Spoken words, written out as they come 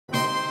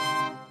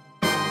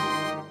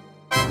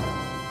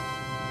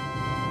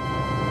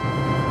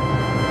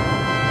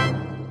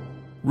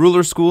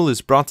Ruler School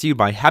is brought to you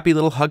by Happy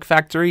Little Hug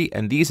Factory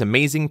and these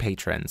amazing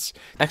patrons.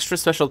 Extra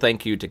special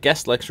thank you to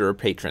guest lecturer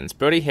patrons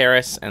Brody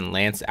Harris and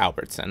Lance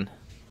Albertson.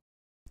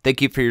 Thank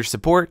you for your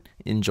support.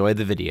 Enjoy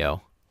the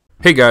video.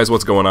 Hey guys,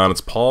 what's going on? It's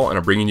Paul, and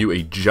I'm bringing you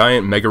a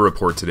giant mega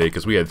report today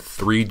because we had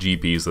 3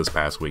 GPs this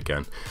past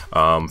weekend.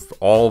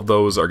 All of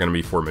those are going to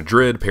be for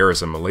Madrid,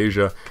 Paris, and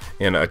Malaysia.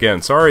 And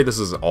again, sorry this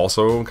is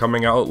also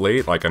coming out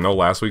late. Like, I know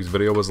last week's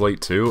video was late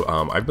too.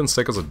 I've been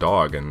sick as a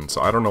dog, and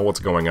so I don't know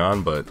what's going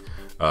on, but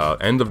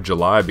end of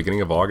July, beginning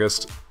of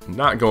August,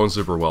 not going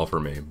super well for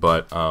me.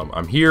 But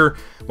I'm here,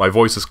 my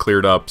voice is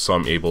cleared up, so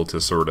I'm able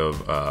to sort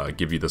of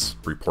give you this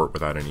report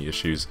without any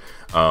issues.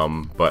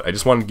 But I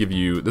just wanted to give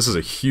you, this is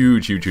a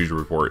huge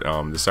report.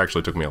 This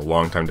actually took me a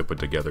long time to put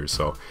together,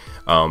 so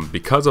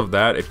because of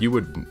that, if you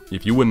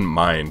wouldn't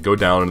mind, go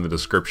down in the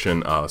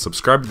description,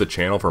 subscribe to the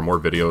channel for more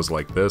videos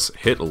like this,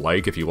 hit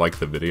like if you like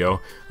the video.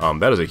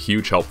 That is a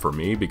huge help for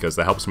me because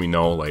that helps me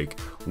know like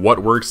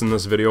what works in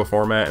this video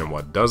format and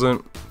what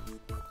doesn't.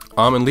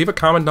 And leave a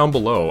comment down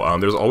below.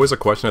 There's always a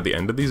question at the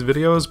end of these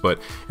videos,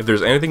 but if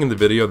there's anything in the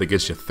video that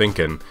gets you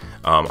thinking,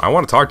 I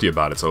want to talk to you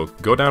about it. So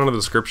go down in the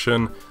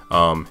description,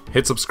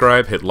 hit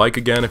subscribe, hit like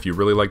again if you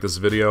really like this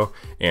video,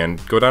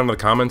 and go down in the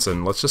comments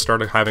and let's just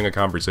start having a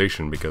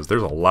conversation because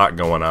there's a lot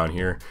going on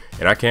here,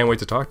 and I can't wait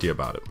to talk to you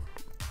about it.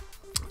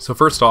 So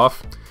first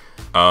off,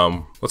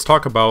 let's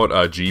talk about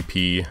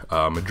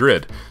GP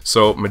Madrid.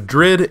 So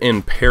Madrid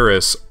and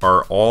Paris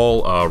are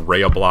all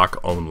Rhea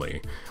block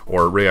only,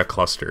 or Rhea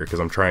cluster,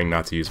 because I'm trying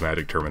not to use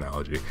magic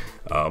terminology.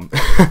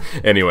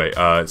 Anyway,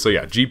 so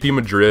yeah, GP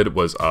Madrid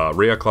was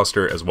Rhea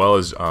cluster as well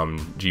as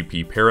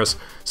GP Paris.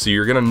 So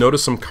you're going to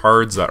notice some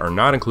cards that are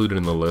not included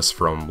in the list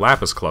from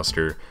Lapis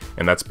cluster,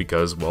 and that's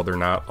because, well, they're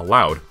not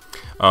allowed.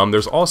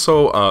 There's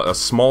also a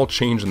small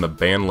change in the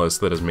ban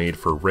list that is made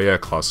for Rhea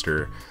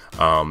cluster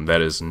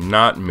that is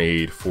not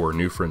made for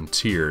New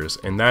Frontiers,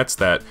 and that's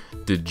that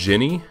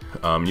Djinni,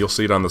 you'll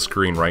see it on the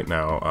screen right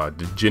now,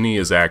 Djinni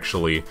is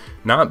actually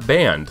not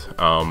banned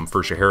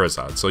for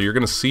Scheherazade, so you're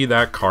going to see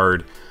that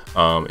card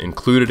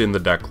included in the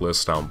deck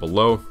list down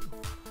below.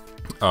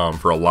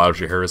 For a lot of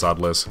Scheherazade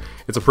lists.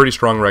 It's a pretty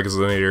strong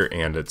resonator,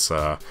 and it's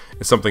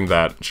something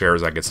that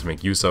Scheherazade gets to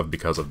make use of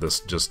because of this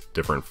just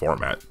different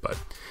format. But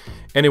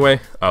anyway,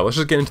 let's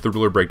just get into the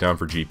ruler breakdown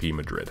for GP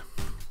Madrid.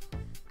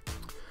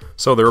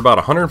 So there are about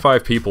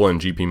 105 people in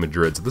GP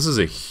Madrid, so this is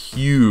a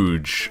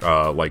huge,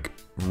 like,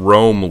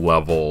 Rome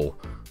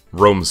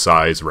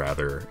size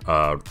rather,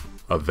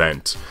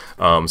 event.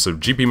 So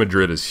GP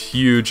Madrid is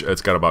huge.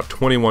 It's got about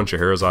 21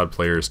 Scheherazade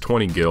players,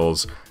 20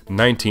 Gills,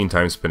 19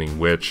 time spinning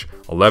Witch,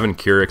 11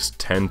 Kyrix,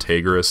 10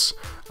 Tigris,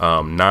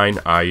 9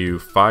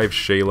 Ayu, 5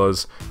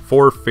 Shaylas,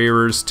 4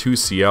 Farers, 2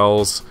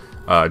 CLs,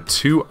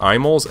 2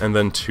 Imals, and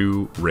then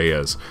 2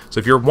 Rheas. So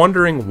if you're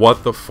wondering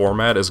what the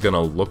format is going to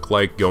look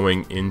like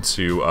going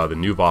into the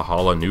new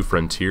Valhalla, New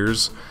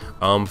Frontiers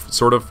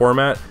sort of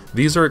format,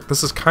 this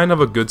is kind of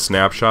a good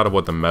snapshot of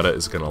what the meta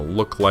is going to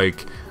look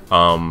like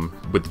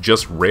with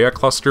just Rhea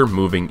cluster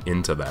moving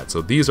into that.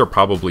 So these are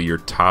probably your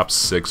top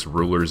 6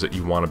 rulers that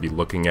you want to be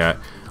looking at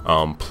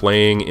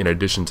playing in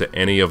addition to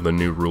any of the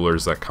new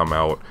rulers that come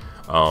out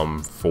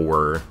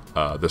for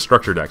the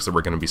structure decks that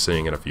we're going to be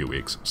seeing in a few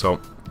weeks. So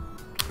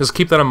just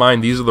keep that in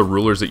mind. These are the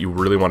rulers that you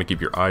really want to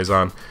keep your eyes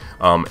on.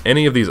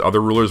 Any of these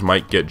other rulers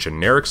might get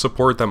generic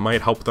support that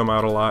might help them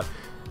out a lot.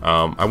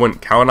 I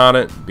wouldn't count on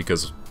it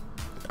because,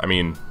 I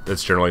mean,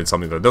 that's generally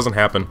something that doesn't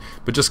happen,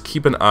 but just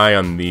keep an eye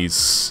on these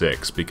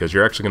 6 because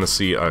you're actually going to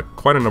see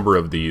quite a number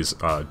of these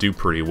do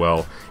pretty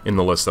well in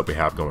the list that we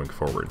have going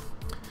forward.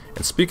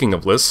 And speaking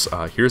of lists,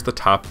 here's the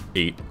top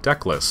 8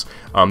 deck lists.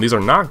 These are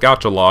not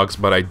gacha logs,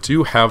 but I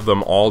do have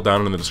them all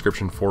down in the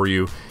description for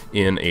you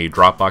in a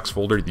Dropbox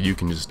folder that you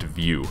can just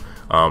view.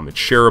 It's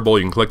shareable,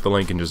 you can click the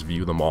link and just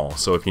view them all.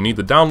 So if you need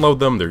to download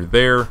them, they're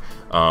there.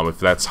 If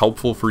that's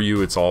helpful for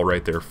you, it's all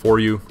right there for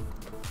you.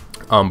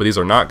 But these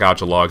are not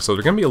gacha logs, so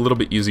they're going to be a little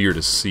bit easier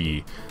to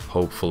see,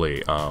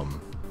 hopefully.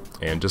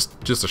 And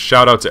just a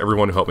shout out to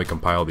everyone who helped me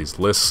compile these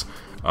lists.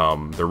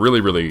 They're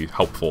really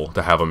helpful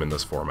to have them in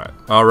this format.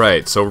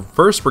 Alright, so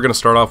first we're going to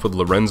start off with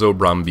Lorenzo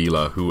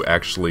Brambilla, who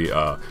actually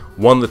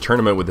won the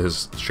tournament with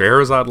his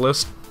Scheherazade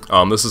list.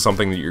 This is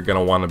something that you're going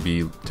to want to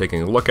be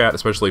taking a look at,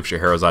 especially if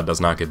Scheherazade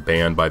does not get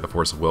banned by the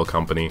Force of Will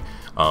Company.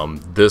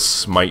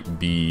 This might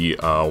be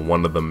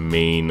one of the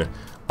main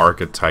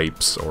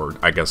archetypes, or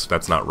I guess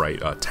that's not right,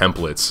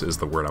 templates is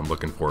the word I'm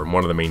looking for.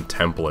 One of the main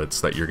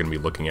templates that you're going to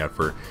be looking at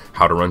for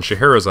how to run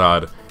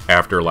Scheherazade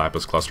after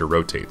Lapis Cluster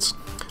rotates.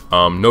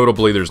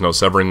 Notably, there's no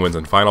Severing Winds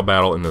in Final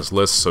Battle in this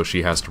list, so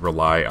she has to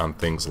rely on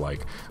things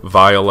like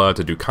Viola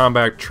to do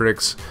combat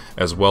tricks,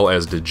 as well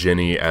as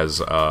Djinni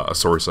as a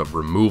source of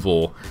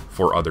removal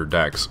for other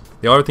decks.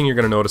 The other thing you're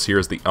going to notice here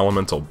is the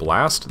Elemental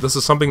Blast. This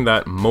is something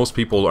that most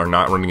people are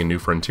not running in New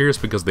Frontiers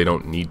because they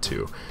don't need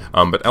to.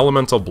 But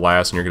Elemental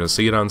Blast, and you're going to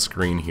see it on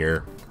screen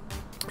here,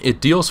 It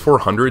deals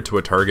 400 to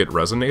a target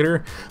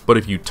resonator, but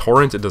if you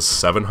torrent, it does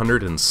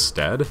 700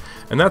 instead,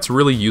 and that's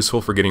really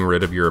useful for getting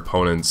rid of your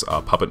opponent's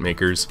puppet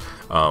makers,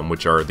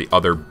 which are the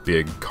other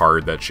big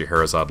card that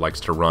Scheherazade likes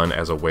to run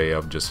as a way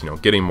of just,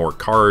 getting more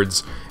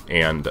cards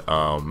and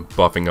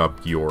buffing up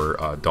your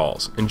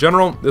dolls. In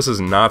general, this is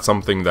not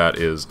something that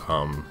is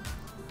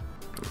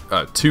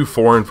too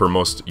foreign for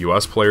most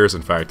US players.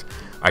 In fact,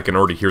 I can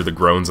already hear the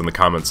groans in the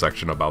comments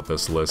section about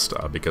this list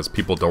because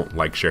people don't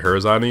like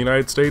Scheherazade in the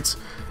United States,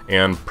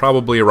 and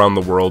probably around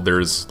the world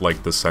there's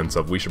like the sense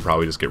of we should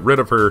probably just get rid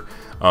of her.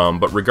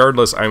 But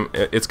regardless,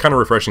 it's kind of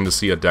refreshing to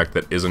see a deck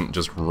that isn't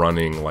just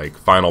running like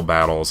Final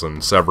Battles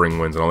and Severing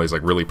Winds and all these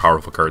like really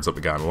powerful cards that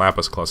we got in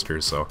Lapis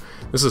clusters. So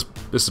this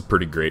is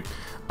pretty great.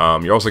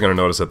 You're also going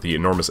to notice that the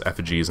enormous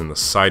effigies in the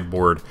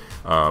sideboard,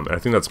 and I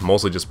think that's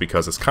mostly just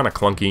because it's kind of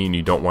clunky and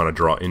you don't want to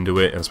draw into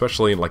it, and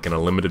especially like in a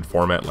limited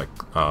format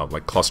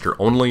like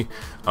cluster only.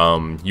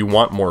 You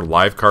want more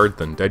live cards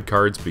than dead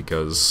cards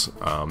because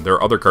there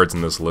are other cards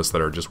in this list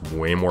that are just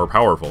way more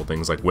powerful.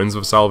 Things like Winds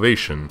of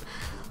Salvation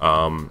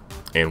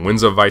and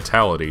Winds of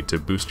Vitality to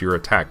boost your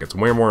attack. It's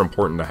way more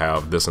important to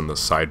have this in the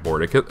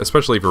sideboard,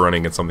 especially if you're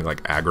running against something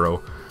like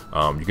aggro.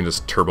 You can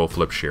just turbo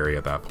flip Sherry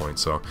at that point.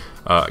 So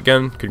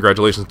again,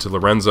 congratulations to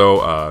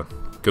Lorenzo.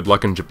 Good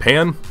luck in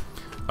Japan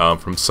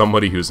from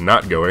somebody who's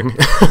not going.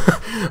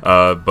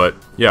 But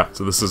yeah,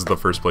 so this is the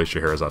first place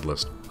Scheherazade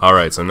list.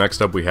 Alright, so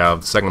next up we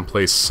have second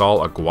place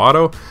Saul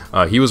Aguado.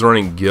 He was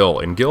running Gil,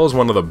 and Gil is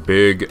one of the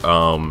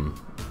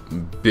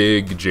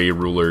big J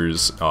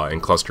rulers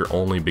in cluster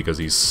only because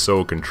he's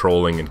so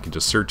controlling and can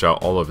just search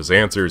out all of his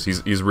answers.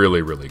 He's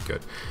really, really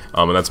good.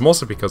 And that's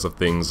mostly because of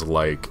things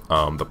like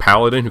the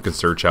Paladin, who can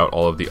search out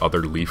all of the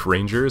other Leaf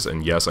Rangers.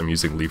 And yes, I'm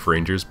using Leaf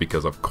Rangers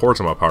because of course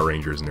I'm a Power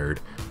Rangers nerd.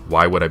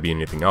 Why would I be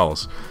anything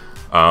else?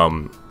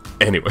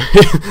 Anyway,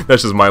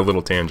 that's just my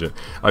little tangent.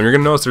 You're going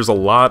to notice there's a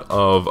lot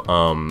of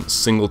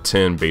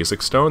singleton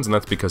basic stones, and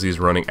that's because he's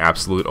running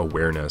Absolute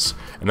Awareness.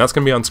 And that's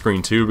going to be on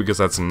screen too, because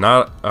that's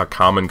not a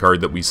common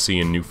card that we see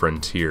in New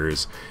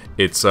Frontiers.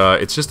 It's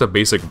just a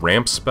basic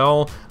ramp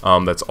spell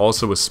that's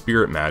also a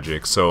spirit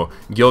magic. So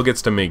Gil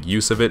gets to make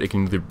use of it. It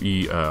can either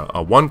be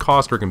a 1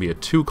 cost or it can be a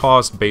 2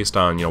 cost based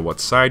on what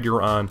side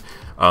you're on.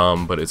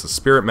 But it's a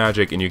spirit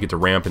magic, and you get to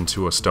ramp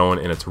into a stone,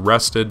 and it's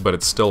rested, but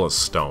it's still a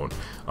stone.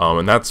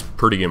 And that's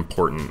pretty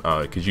important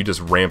because you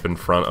just ramp in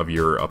front of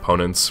your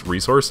opponent's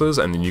resources,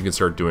 and then you can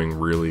start doing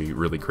really,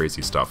 really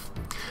crazy stuff.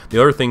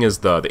 The other thing is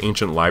the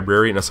Ancient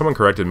Library. Now, someone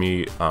corrected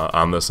me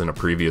on this in a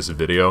previous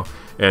video,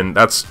 and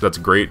that's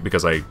great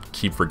because I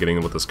keep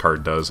forgetting what this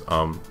card does.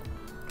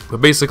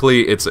 But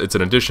basically, it's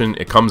an addition.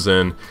 It comes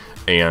in,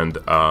 and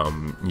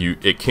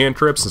it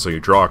cantrips, and so you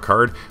draw a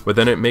card, but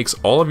then it makes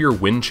all of your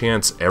win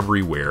chance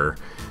everywhere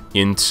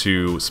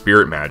into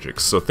spirit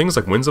magics. So things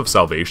like Winds of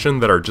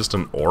Salvation that are just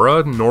an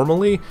aura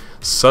normally,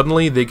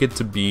 suddenly they get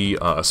to be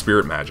a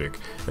spirit magic.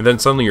 And then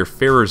suddenly your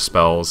fairer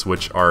spells,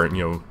 which are,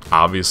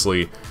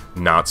 obviously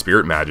not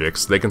spirit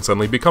magics, they can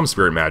suddenly become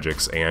spirit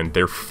magics, and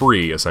they're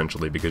free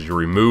essentially because you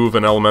remove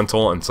an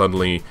elemental and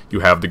suddenly you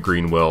have the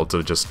green will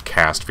to just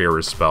cast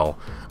Fairer spell,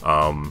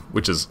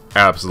 which is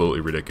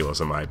absolutely ridiculous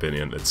in my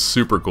opinion. It's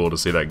super cool to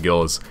see that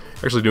Gil is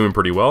actually doing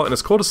pretty well, and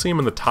it's cool to see him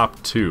in the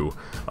top 2.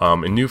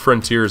 In New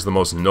Frontiers, the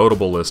most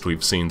notable list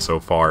we've seen so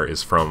far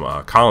is from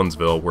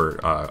Collinsville, where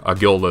a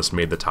Gil list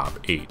made the top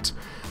 8.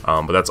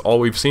 But that's all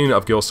we've seen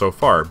of Gil so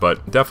far,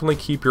 but definitely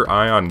keep your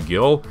eye on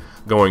Gil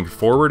going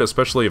forward,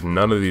 especially if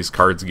none of these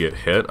cards get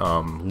hit.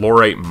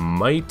 Lorite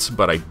might,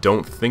 but I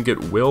don't think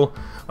it will.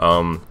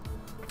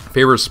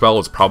 Favor's spell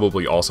is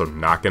probably also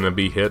not going to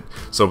be hit,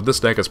 so this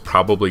deck is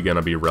probably going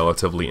to be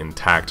relatively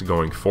intact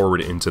going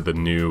forward into the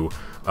new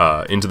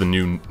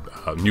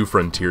New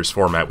Frontiers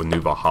format with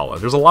New Valhalla.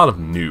 There's a lot of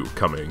new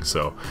coming,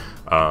 so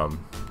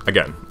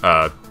again,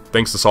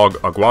 thanks to Saul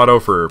Aguado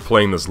for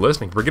playing this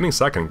list and for getting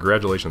second.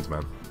 Congratulations,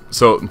 man.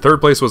 So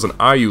third place was an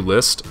IU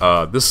list.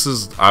 This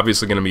is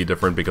obviously going to be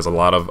different because a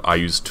lot of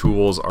IU's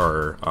tools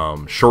are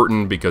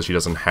shortened because she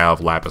doesn't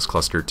have Lapis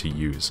cluster to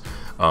use,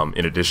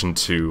 in addition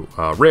to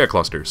Rhea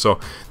cluster. So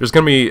there's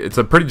going to be, it's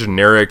a pretty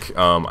generic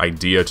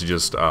idea to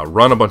just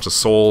run a bunch of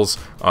souls.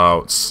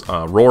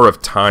 Roar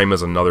of Time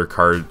is another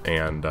card,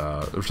 and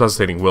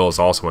Resuscitating Will is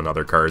also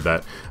another card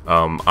that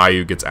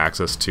IU gets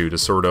access to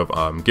sort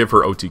of give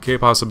her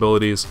OTK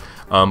possibilities.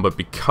 But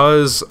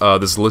because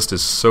this list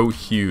is so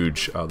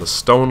huge, the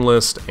stone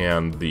list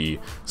and the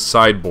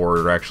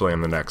sideboard are actually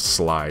on the next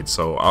slide,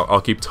 so I'll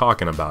keep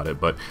talking about it.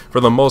 But for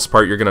the most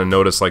part, you're gonna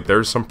notice like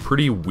there's some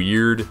pretty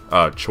weird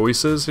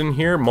choices in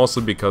here,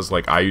 mostly because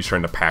like IU's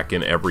trying to pack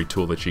in every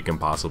tool that she can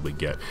possibly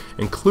get,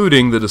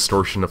 including the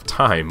Distortion of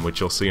Time, which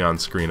you'll see on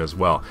screen as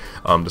well.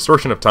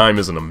 Distortion of Time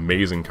is an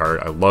amazing card.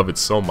 I love it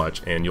so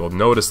much, and you'll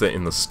notice that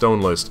in the stone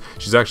list,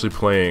 she's actually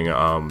playing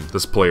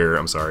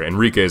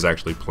Enrique is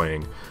actually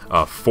playing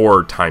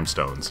 4 time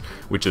stones,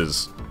 which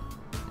is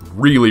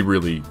really,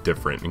 really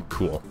different and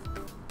cool.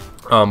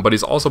 But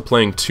he's also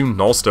playing 2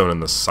 Nullstone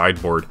in the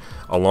sideboard,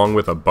 along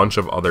with a bunch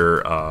of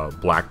other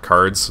black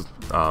cards,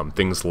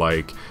 things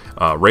like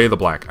Ray the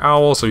Black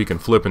Owl, so he can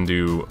flip and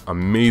do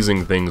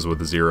amazing things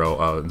with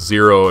 0.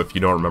 0, if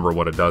you don't remember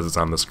what it does, it's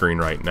on the screen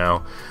right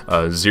now.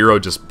 0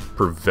 just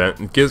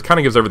kind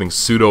of gives everything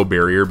pseudo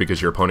barrier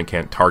because your opponent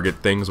can't target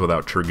things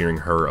without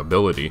triggering her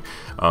ability.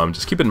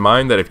 Just keep in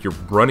mind that if you're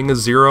running a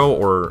 0,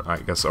 or I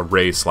guess a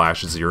Ray /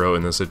 0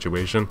 in this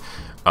situation,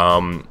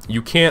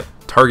 you can't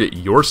target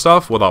your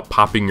stuff without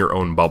popping your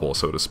own bubble,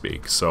 so to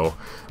speak. So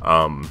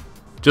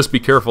just be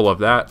careful of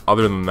that.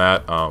 Other than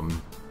that,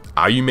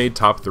 IU made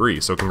top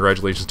 3, so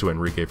congratulations to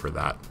Enrique for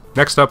that.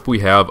 Next up, we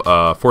have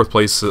 4th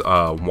place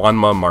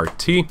Juanma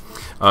Marti.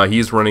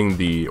 He's running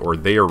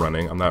they are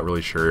running, I'm not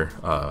really sure,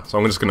 so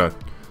I'm just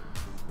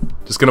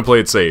gonna play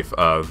it safe.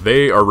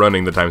 They are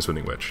running the Time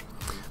Spinning Witch.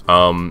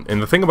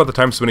 And the thing about the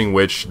Time Spinning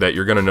Witch that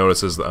you're going to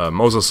notice is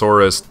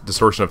Mosasaurus,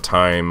 Distortion of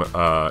Time,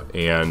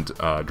 and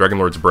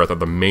Dragonlord's Breath are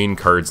the main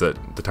cards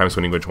that the Time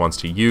Spinning Witch wants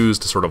to use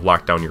to sort of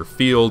lock down your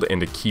field and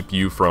to keep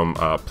you from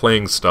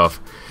playing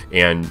stuff,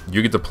 and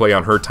you get to play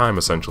on her time,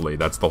 essentially.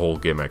 That's the whole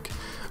gimmick.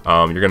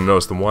 You're going to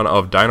notice the one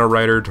of Dino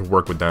Rider to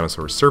work with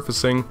Dinosaur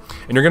Surfacing,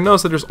 and you're going to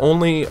notice that there's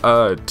only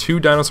 2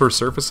 Dinosaur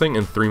Surfacing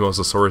and 3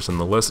 Mosasaurus in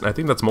the list, and I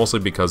think that's mostly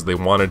because they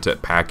wanted to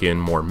pack in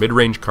more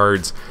mid-range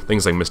cards,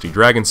 things like Misty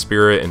Dragon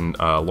Spirit and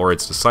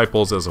Laureate's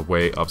Disciples as a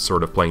way of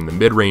sort of playing the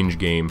mid-range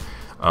game.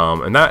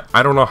 And that,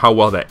 I don't know how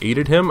well that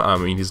aided him. I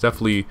mean, he's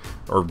definitely,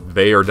 or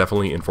they are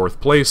definitely in 4th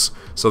place,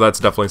 so that's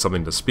definitely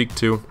something to speak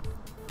to.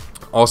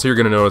 Also, you're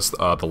going to notice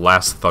the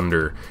Last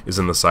Thunder is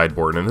in the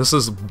sideboard, and this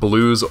is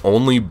Blue's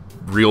only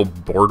real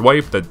board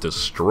wipe that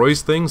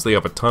destroys things. They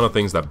have a ton of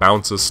things that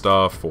bounces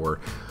stuff, or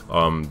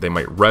they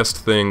might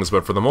rest things,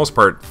 but for the most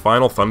part,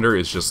 Final Thunder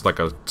is just like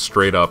a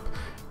straight up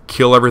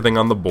kill everything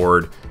on the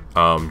board,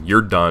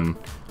 you're done,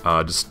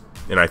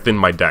 and I thin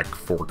my deck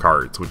 4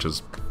 cards, which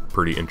is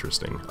pretty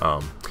interesting.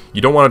 You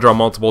don't want to draw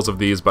multiples of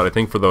these, but I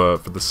think for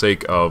the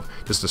sake of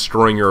just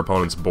destroying your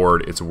opponent's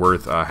board, it's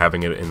worth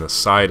having it in the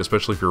side,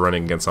 especially if you're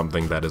running against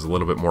something that is a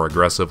little bit more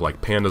aggressive,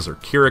 like Pandas or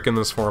Keurig in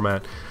this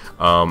format.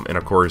 And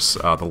of course,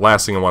 the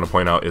last thing I want to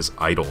point out is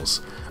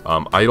Idols.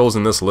 Idols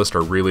in this list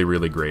are really,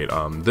 really great.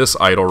 This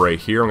idol right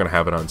here, I'm going to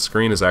have it on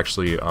screen, is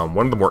actually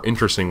one of the more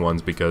interesting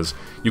ones because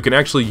you can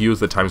actually use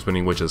the Time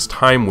Spinning Witch's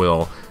Time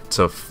Will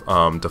to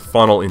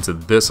funnel into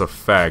this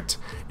effect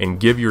and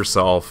give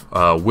yourself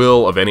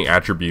will of any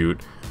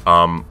attribute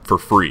for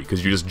free,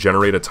 because you just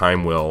generate a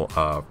Time Will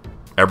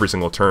every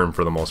single turn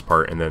for the most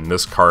part, and then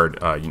this card,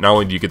 not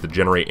only do you get to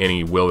generate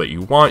any will that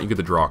you want, you get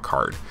to draw a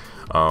card.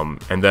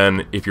 And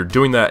then if you're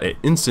doing that at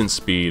instant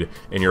speed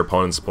and your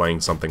opponent's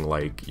playing something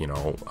like, you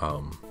know,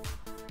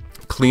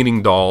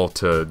 Cleaning Doll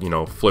to, you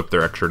know, flip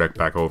their extra deck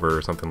back over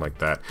or something like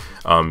that,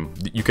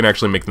 you can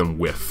actually make them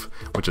whiff,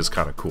 which is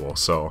kind of cool.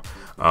 So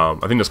I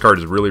think this card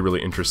is really,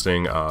 really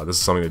interesting. This is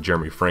something that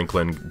Jeremy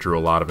Franklin drew a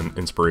lot of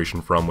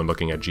inspiration from when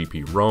looking at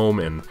GP Rome,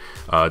 and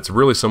it's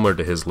really similar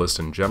to his list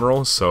in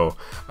general. So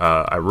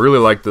I really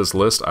like this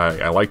list.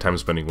 I like Time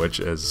Spinning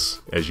Witch,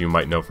 as you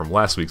might know from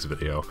last week's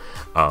video.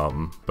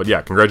 But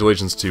yeah,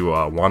 congratulations to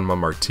Juanma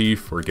Marti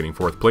for getting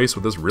 4th place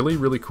with this really,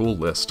 really cool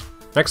list.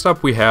 Next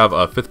up, we have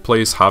 5th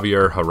place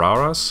Javier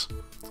Herraras,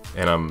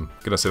 and I'm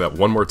going to say that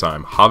one more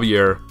time,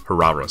 Javier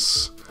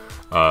Herraras,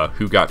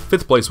 who got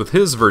 5th place with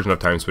his version of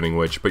Time Spinning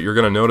Witch, but you're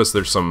going to notice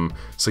there's some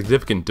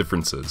significant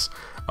differences.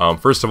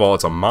 First of all,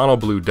 it's a mono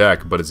blue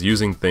deck, but it's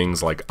using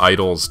things like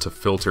Idols to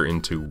filter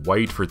into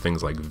white for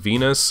things like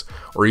Venus,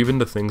 or even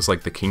to things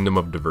like the Kingdom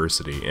of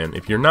Diversity. And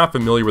if you're not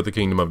familiar with the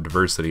Kingdom of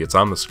Diversity, it's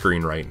on the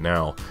screen right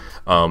now.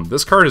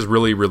 This card is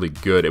really, really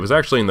good. It was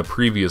actually in the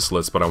previous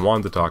list, but I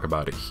wanted to talk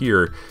about it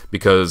here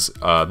because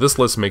this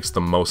list makes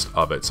the most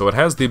of it. So it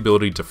has the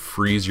ability to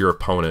freeze your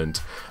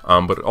opponent,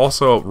 but it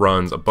also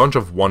runs a bunch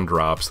of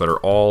 1-drops that are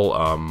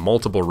all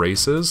multiple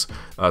races,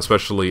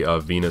 especially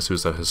Venus,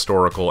 who's a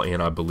historical,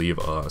 and I believe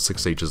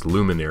 6H's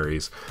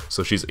Luminaries.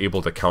 So she's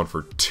able to count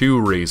for 2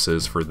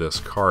 races for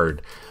this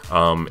card.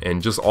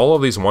 And just all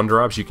of these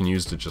 1-drops you can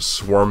use to just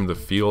swarm the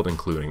field,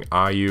 including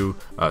IU,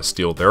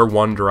 steal their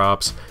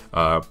 1-drops,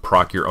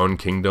 proc your own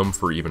kingdom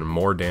for even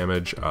more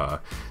damage,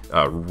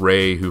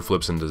 Ray, who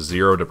flips into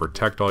 0 to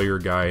protect all your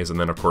guys, and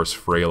then of course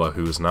Freyla,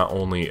 who is not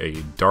only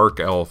a dark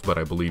elf, but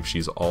I believe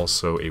she's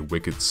also a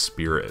wicked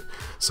spirit.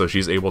 So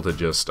she's able to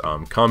just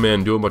come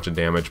in, do a bunch of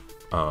damage,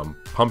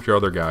 pump your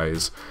other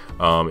guys.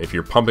 If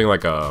you're pumping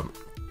like a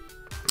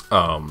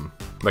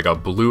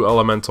blue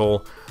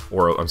elemental,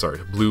 or I'm sorry,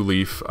 blue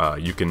leaf,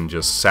 you can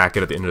just sack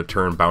it at the end of the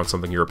turn, bounce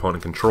something your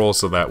opponent controls,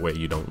 so that way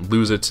you don't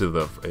lose it to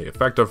the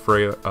effect of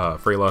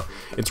Freyla.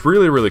 It's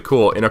really, really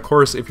cool. And of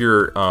course, if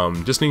you're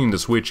just needing to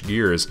switch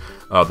gears,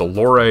 the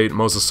Lorite,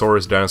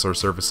 Mosasaurus, Dinosaur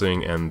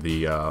Surfacing, and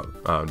the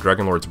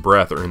Dragonlord's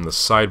Breath are in the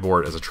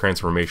sideboard as a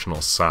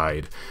transformational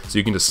side. So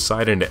you can just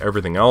side into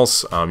everything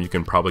else. You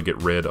can probably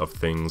get rid of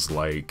things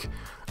like...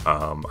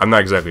 I'm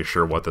not exactly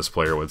sure what this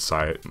player would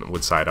side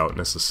out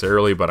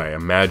necessarily, but I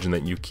imagine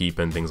that you keep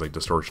in things like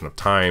Distortion of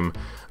Time.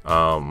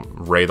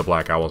 Ray the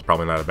Black Owl is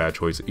probably not a bad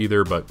choice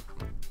either, but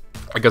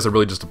I guess it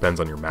really just depends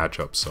on your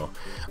matchup. So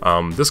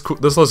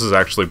this list is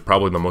actually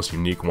probably the most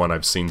unique one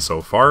I've seen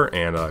so far,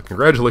 and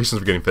congratulations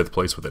for getting 5th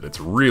place with it. It's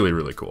really,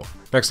 really cool.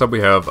 Next up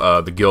we have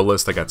the guild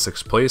list that got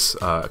 6th place,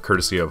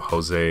 courtesy of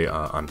Jose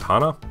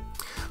Antana.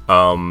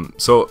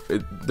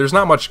 There's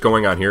not much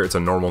going on here. It's a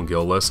normal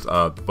guild list,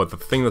 but the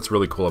thing that's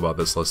really cool about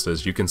this list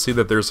is you can see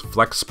that there's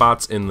flex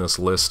spots in this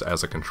list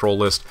as a control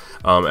list,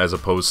 as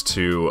opposed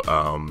to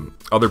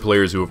other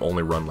players who have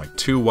only run like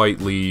 2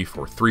 white leaf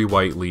or 3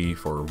 white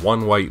leaf or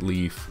 1 white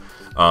leaf.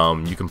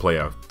 You can play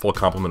a full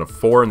complement of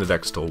 4 and the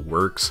deck still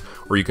works,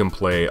 or you can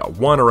play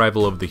 1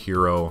 Arrival of the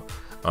Hero,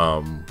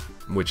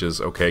 which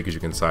is okay because you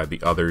can side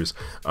the others,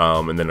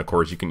 and then of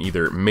course you can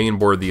either main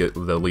board the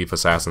leaf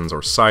assassins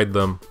or side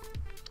them.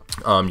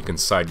 You can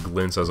side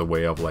glints as a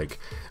way of like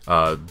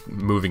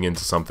moving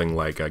into something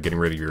like getting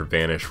rid of your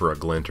vanish for a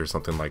glint or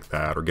something like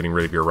that, or getting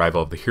rid of your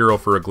Arrival of the Hero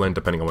for a glint,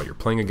 depending on what you're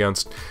playing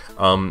against.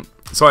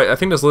 So I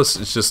think this list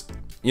is just,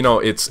 you know,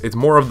 it's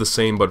more of the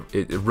same, but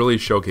it really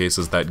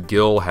showcases that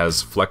Gil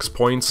has flex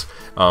points.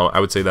 I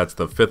would say that's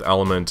the 5th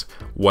element,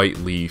 white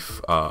leaf,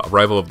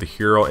 Arrival of the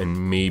Hero,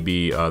 and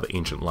maybe the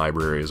Ancient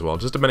Library as well,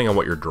 just depending on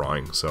what you're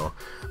drawing. So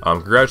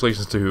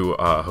congratulations to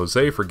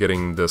Jose for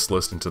getting this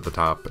list into the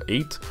top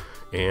 8.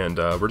 And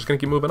we're just going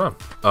to keep moving on.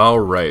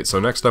 Alright, so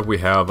next up we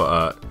have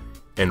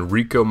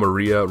Enrico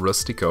Maria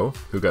Rustico,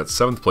 who got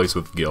 7th place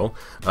with Gil.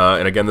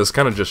 And again, this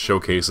kind of just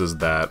showcases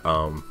that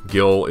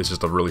Gil is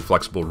just a really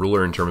flexible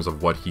ruler in terms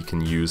of what he can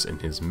use in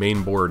his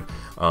main board.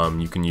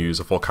 You can use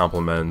a full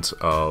complement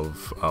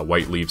of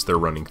white leaves. They're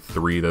running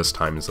 3 this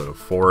time instead of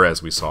 4,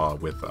 as we saw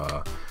with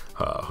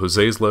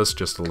Jose's list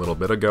just a little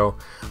bit ago.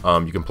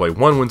 You can play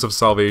 1 Winds of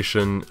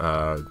Salvation,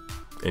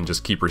 and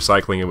just keep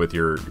recycling it with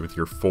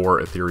your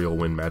 4 Ethereal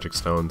Wind Magic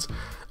Stones,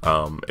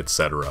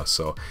 etc.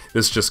 So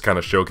this just kind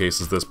of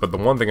showcases this, but the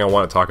one thing I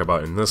want to talk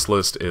about in this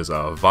list is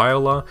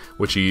Viola,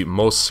 which he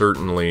most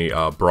certainly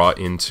brought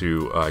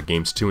into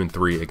games 2 and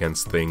 3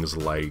 against things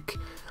like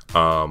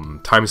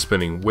Time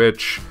Spinning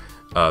Witch,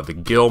 the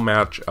Gil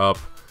matchup,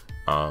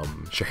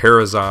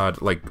 Scheherazade.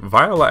 Like,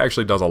 Viola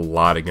actually does a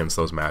lot against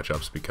those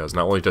matchups, because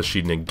not only does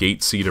she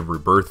negate Seed of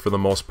Rebirth for the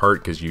most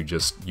part, because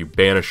you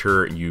banish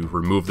her and you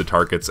remove the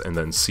targets, and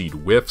then Seed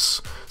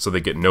whiffs, so they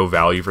get no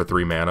value for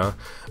 3 mana.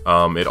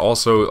 It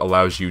also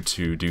allows you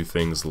to do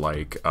things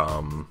like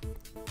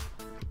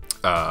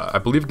I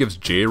believe it gives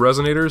J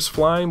Resonators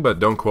flying, but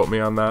don't quote me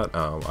on that.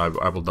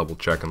 I will double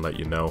check and let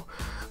you know.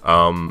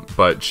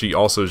 But she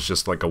also is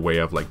just like a way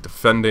of like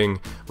defending,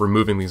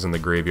 removing things in the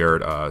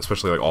graveyard,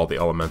 especially like all the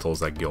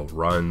elementals that Gil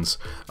runs.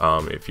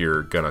 If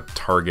you're gonna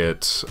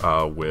target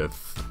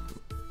with,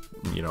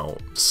 you know,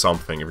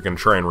 something, if you're gonna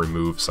try and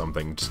remove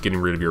something, just getting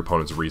rid of your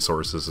opponent's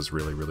resources is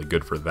really, really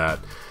good for that.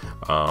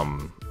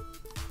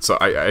 So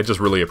I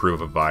just really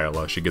approve of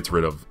Viola. She gets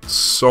rid of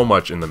so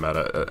much in the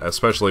meta,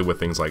 especially with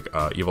things like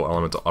Evil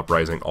Elemental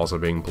Uprising also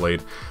being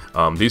played.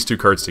 These 2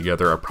 cards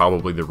together are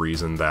probably the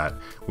reason that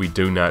we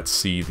do not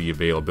see the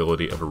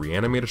availability of a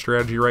Reanimator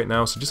strategy right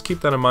now, so just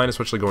keep that in mind,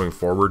 especially going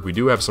forward. We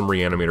do have some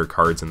Reanimator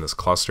cards in this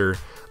cluster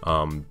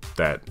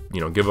that,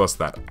 you know, give us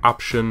that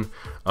option,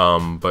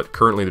 but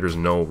currently there's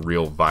no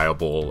real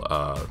viable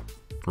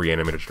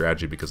Reanimated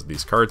strategy because of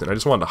these cards, and I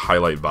just wanted to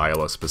highlight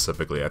Viola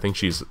specifically. I think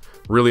she's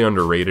really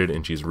underrated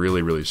and she's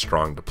really, really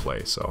strong to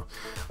play. So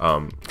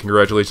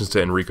congratulations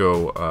to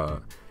Enrico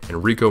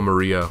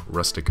Maria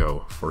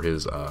Rustico for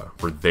his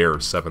for their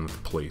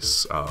 7th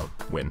place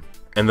win.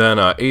 And then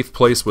 8th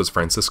place was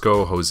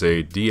Francisco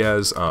Jose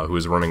Diaz, who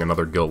is running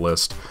another guild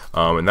list,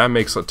 and that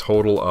makes a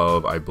total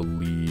of, I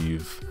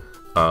believe,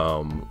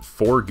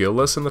 4 guild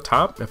lists in the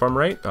top, if I'm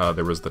right.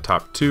 There was the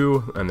top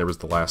 2 and there was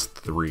the last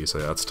 3, so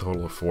that's a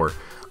total of 4.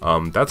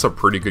 That's a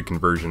pretty good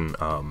conversion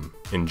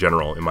in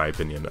general, in my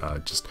opinion.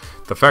 Just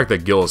the fact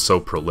that Gil is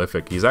so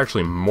prolific, he's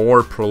actually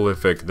more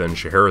prolific than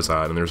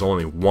Scheherazade, and there's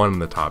only 1 in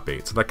the top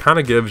 8. So that kind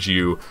of gives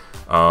you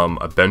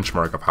a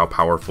benchmark of how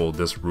powerful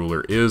this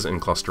ruler is in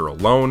cluster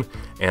alone,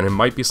 and it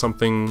might be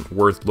something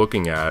worth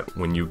looking at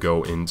when you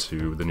go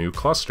into the new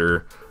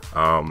cluster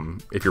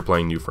if you're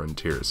playing New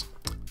Frontiers.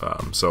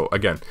 So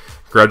again,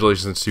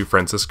 congratulations to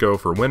Francisco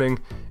for winning,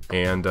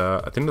 and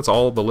I think that's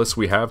all the lists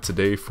we have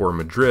today for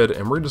Madrid,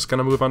 and we're just going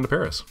to move on to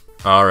Paris.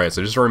 Alright,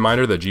 so just a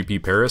reminder that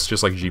GP Paris,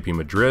 just like GP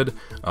Madrid,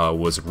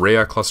 was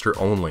Rhea cluster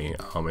only,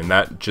 and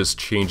that just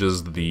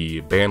changes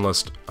the ban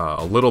list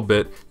a little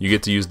bit. You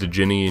get to use the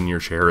Ginny in your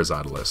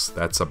Scheherazade list.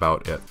 That's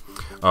about it.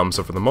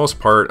 So for the most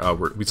part,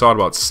 we saw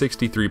about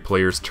 63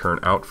 players turn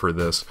out for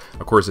this.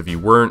 Of course, if you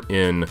weren't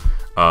in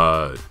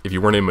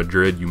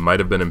Madrid, you might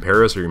have been in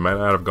Paris, or you might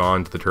not have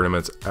gone to the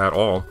tournaments at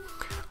all.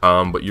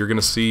 But you're going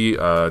to see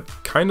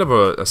kind of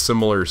a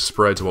similar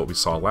spread to what we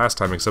saw last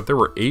time, except there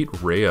were 8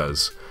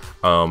 Rheas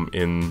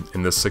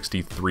in this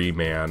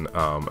 63-man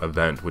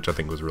event, which I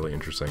think was really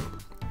interesting.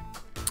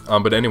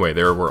 But anyway,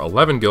 there were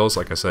 11 guilds,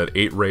 like I said,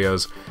 8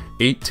 Rheas,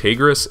 8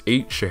 Tigris,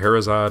 8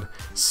 Scheherazade,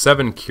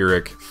 7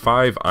 Keurig,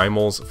 5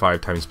 Imals,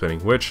 5 Time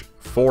Spinning Witch,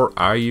 4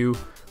 Ayu,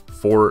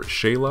 4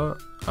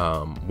 Shayla,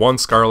 1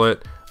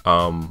 Scarlet,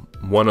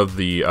 one of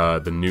the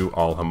new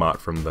Al-Hamat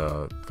from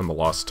the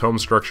Lost Tome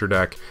structure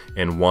deck,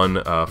 and one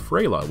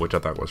Freyla, which I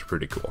thought was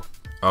pretty cool.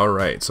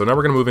 Alright, so now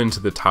we're going to move into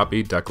the top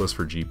 8 deck list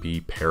for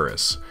GP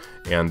Paris.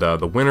 And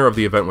the winner of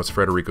the event was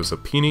Federico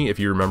Sapini. If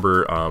you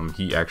remember,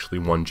 he actually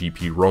won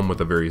GP Rome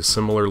with a very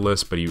similar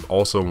list, but he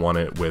also won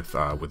it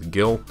with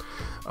Gil.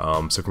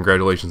 So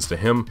congratulations to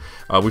him.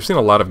 We've seen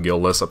a lot of Gil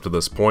lists up to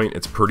this point.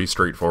 It's pretty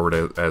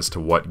straightforward as to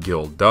what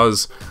Gil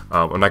does.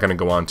 I'm not going to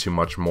go on too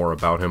much more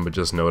about him, but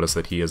just notice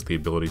that he has the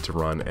ability to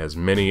run as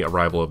many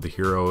Arrival of the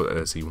Hero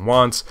as he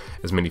wants,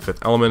 as many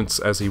Fifth Elements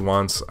as he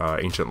wants.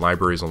 Ancient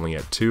Library is only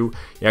at 2.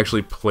 He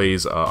actually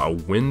plays a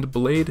Wind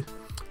Blade,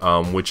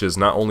 which is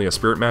not only a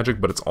spirit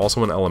magic, but it's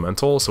also an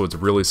elemental, so it's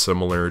really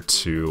similar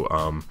to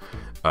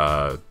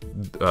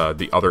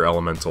the other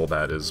elemental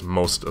that is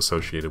most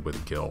associated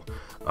with Gil,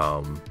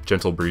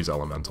 Gentle Breeze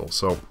Elemental.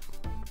 So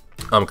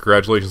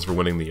congratulations for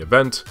winning the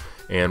event,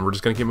 and we're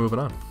just going to keep moving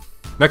on.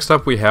 Next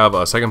up we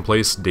have second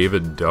place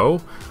David Doe,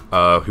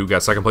 who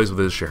got second place with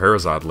his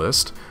Scheherazade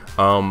list.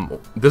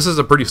 This is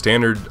a pretty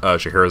standard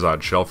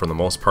Scheherazade shell for the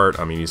most part.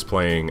 I mean, he's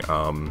playing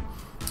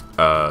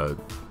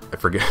I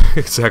forget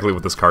exactly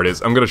what this card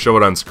is. I'm going to show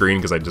it on screen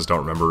because I just don't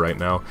remember right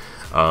now.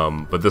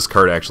 But this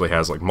card actually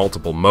has like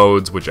multiple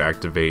modes which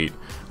activate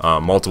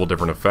multiple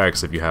different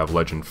effects if you have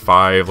Legend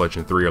 5,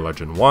 Legend 3, or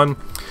Legend 1.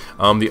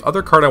 The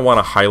other card I want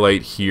to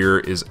highlight here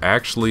is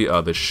actually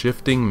the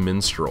Shifting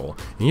Minstrel.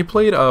 And he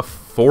played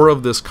 4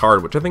 of this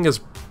card, which I think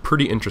is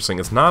pretty interesting.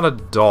 It's not a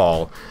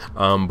doll,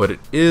 but it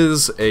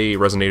is a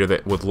resonator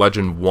that with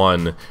Legend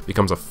 1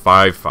 becomes a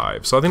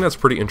 5/5. So I think that's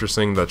pretty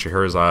interesting that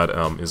Scheherazade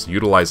is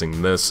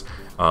utilizing this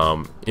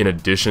in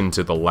addition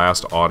to the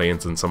Last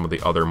Audience and some of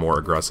the other more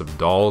aggressive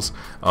dolls.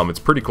 It's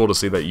pretty cool to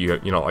see that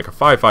you know, like a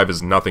 5/5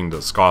 is nothing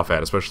to scoff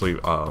at, especially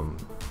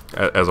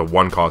as a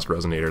 1-cost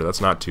resonator.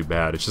 That's not too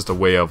bad. It's just a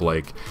way of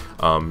like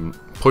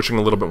pushing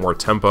a little bit more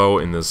tempo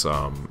in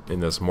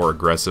this more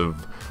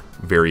aggressive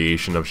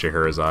variation of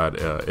Scheherazade.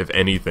 If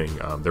anything,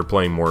 they're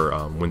playing more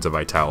Winds of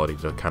Vitality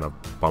to kind of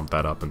bump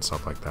that up and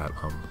stuff like that.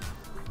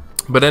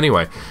 But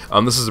anyway,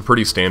 this is a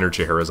pretty standard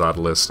Scheherazade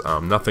list.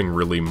 Nothing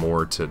really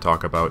more to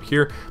talk about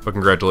here, but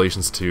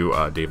congratulations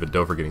to David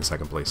Doe for getting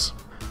second place.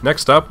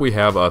 Next up, we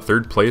have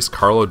third place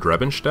Carlo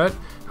Drebenstedt,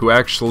 who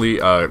actually,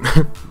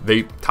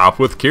 they topped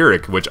with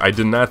Keurig, which I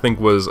did not think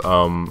was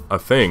a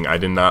thing. I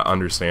did not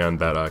understand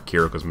that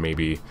Keurig was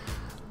maybe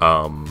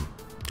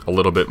a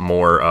little bit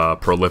more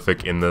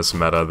prolific in this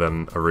meta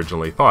than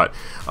originally thought.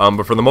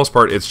 But for the most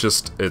part, it's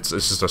just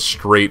a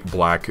straight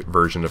black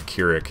version of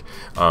Keurig.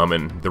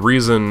 And the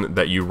reason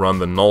that you run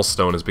the Null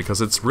Stone is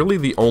because it's really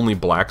the only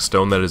black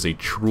stone that is a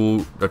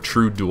true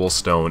dual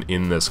stone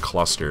in this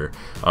cluster.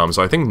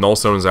 So I think Null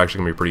Stone is actually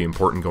going to be pretty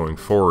important going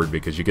forward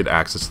because you get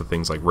access to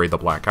things like Raid the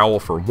Black Owl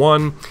for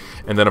 1,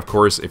 and then of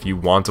course if you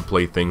want to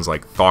play things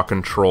like Thought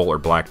Control or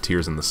Black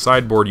Tears in the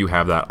sideboard, you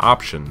have that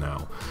option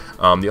now.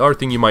 The other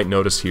thing you might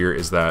notice here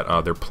is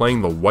that they're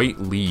playing the White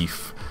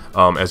Leaf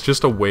as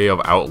just a way of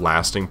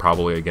outlasting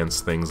probably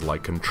against things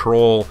like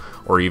Control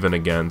or even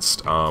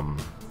against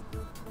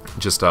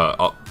just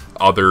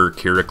other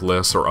Keurig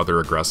lists or other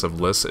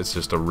aggressive lists. It's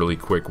just a really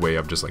quick way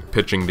of just like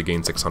pitching to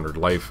gain 600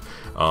 life.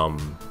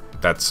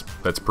 That's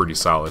pretty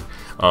solid.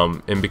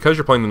 And because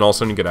you're playing the Null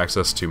Stone, you get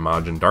access to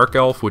Majin Dark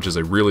Elf, which is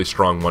a really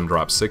strong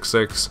 1-drop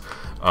 6/6.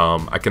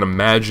 I can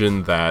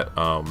imagine that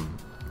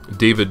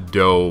David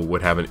Doe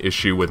would have an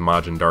issue with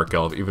Majin Dark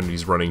Elf, even if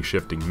he's running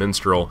Shifting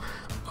Minstrel,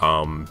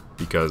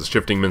 because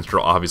Shifting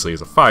Minstrel obviously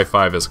is a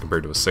 5/5 as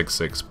compared to a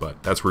 6/6,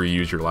 but that's where you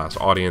use your Last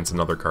Audience and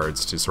other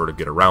cards to sort of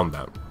get around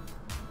that.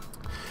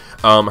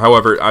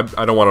 However,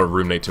 I don't want to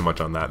ruminate too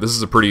much on that. This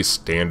is a pretty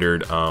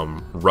standard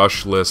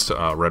rush list,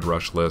 red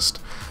rush list.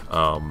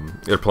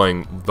 They're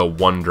playing the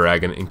 1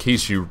 dragon in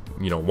case you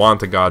want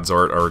the God's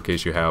Art, or in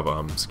case you have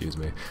in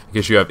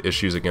case you have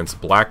issues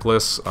against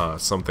blacklists,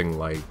 something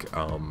like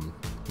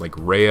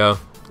Rhea.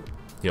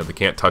 They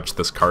can't touch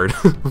this card,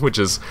 which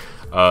is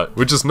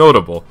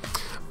notable.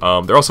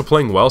 They're also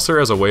playing Welser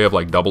as a way of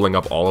like doubling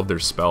up all of their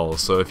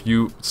spells. So if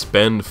you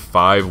spend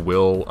 5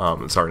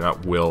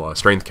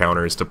 strength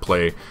counters to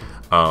play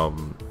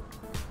Ground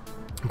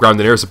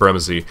and Air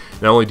Supremacy,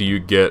 not only do you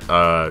get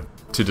to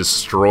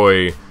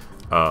destroy.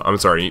 I'm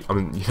sorry,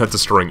 you're not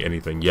destroying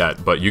anything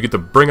yet, but you get to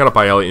bring out a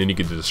Pile and then you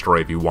get to destroy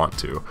if you want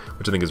to,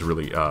 which I think is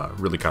really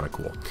kind of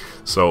cool.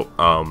 So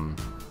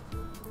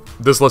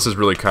this list is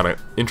really kind of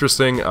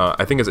interesting.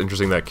 I think it's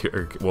interesting that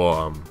Keurig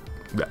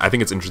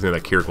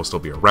will still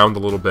be around a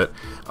little bit,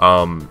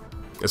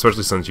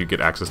 especially since you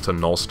get access to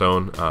Null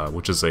Stone,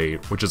 which is a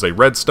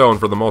red stone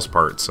for the most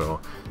part.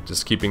 So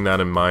just keeping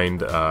that in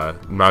mind,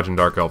 Majin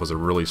Dark Elf is a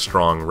really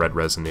strong red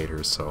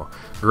resonator. So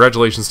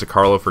congratulations to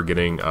Carlo for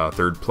getting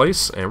third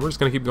place, and we're just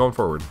gonna keep going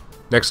forward.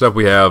 Next up,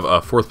 we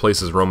have fourth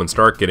place is Roman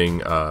Stark getting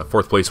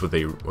fourth place with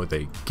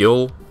a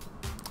Gil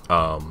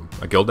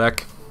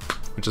deck,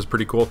 which is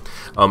pretty cool.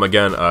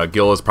 Again,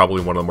 Gil is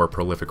probably one of the more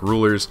prolific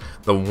rulers.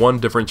 The one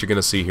difference you're going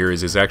to see here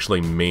is he's actually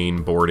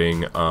main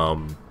boarding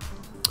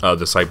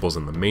Disciples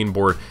in the main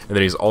board, and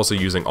then he's also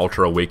using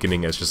Ultra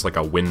Awakening as just like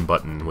a win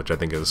button, which I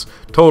think is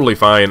totally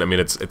fine. I mean,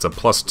 it's a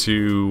plus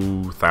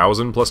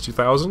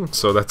 2,000,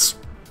 so that's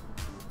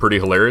pretty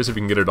hilarious if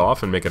you can get it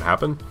off and make it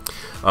happen.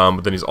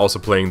 But then he's also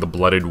playing the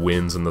Blooded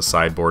Winds in the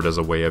sideboard as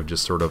a way of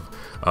just sort of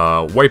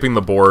wiping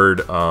the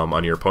board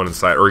on your opponent's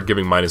side, or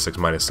giving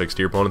 -6/-6 to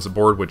your opponent's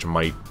board, which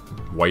might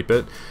wipe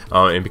it.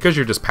 And because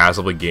you're just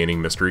passively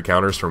gaining mystery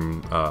counters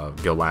from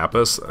Gil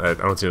Lapis, I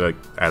don't see that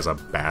as a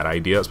bad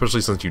idea,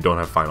 especially since you don't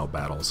have Final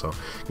Battle. So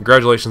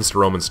congratulations to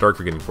Roman Stark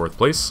for getting 4th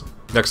place.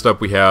 Next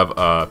up we have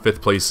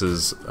 5th place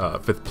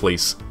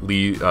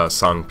Lee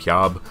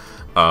Sang-Pyab,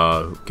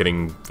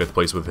 getting 5th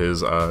place with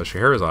his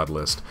Scheherazade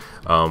list.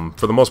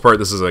 For the most part,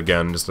 this is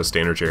again just a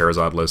standard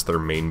Scheherazade list. They're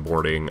main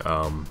boarding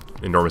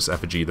Enormous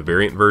Effigy, the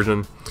variant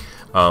version.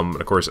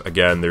 Of course,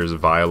 again, there's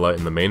Viola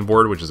in the main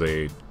board, which is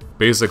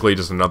basically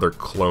just another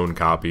clone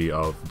copy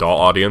of Doll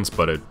Audience,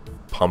 but it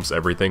pumps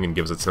everything and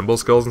gives it symbol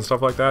skills and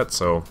stuff like that,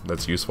 so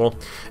that's useful.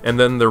 And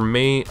then they're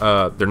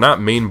not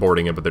main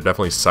boarding it, but they're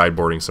definitely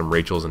sideboarding some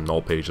Rachels and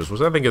Null Pages,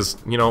 which I think is,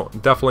 you know,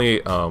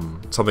 definitely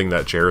something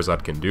that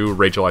Scheherazade can do.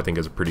 Rachel, I think,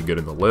 is pretty good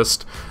in the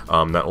list.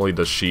 Not only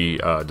does she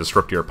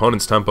disrupt your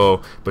opponent's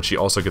tempo, but she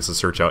also gets to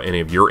search out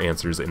any of your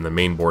answers in the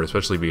main board,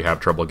 especially if you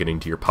have trouble getting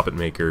to your Puppet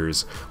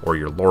Makers, or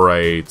your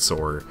Lorites,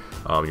 or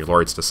your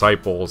Lorites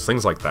Disciples,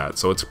 things like that.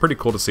 So it's pretty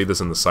cool to see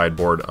this in the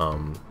sideboard,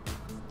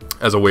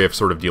 as a way of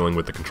sort of dealing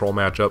with the control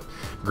matchup.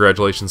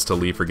 Congratulations to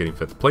Lee for getting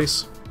 5th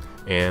place,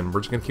 and we're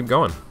just going to keep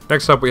going.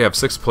 Next up we have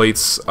 6th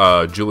place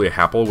Julia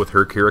Happel with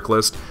her Keurig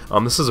list.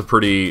 This is a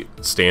pretty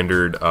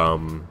standard,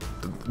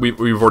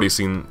 we've already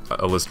seen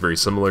a list very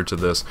similar to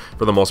this.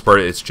 For the most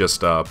part, it's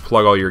just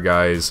plug all your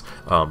guys,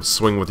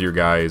 swing with your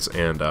guys,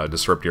 and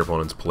disrupt your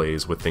opponent's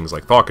plays with things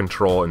like Thought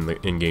Control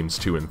in games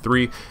 2 and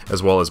 3,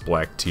 as well as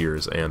Black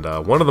Tears. And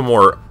one of the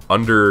more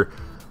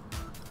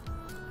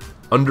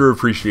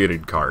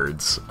underappreciated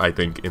cards, I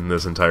think, in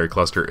this entire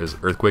cluster is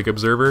Earthquake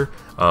Observer.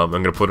 I'm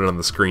going to put it on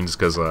the screen just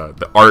because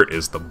the art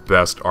is the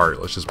best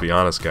art. Let's just be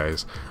honest,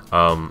 guys.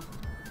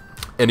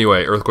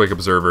 Anyway, Earthquake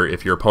Observer,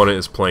 if your opponent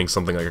is playing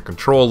something like a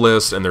control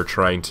list and they're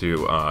trying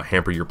to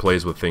hamper your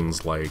plays with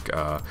things like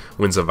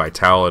Winds of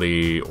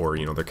Vitality, or,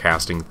 you know, they're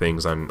casting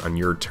things on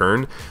your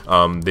turn,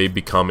 they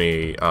become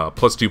a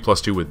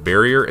 +2/+2 with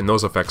Barrier, and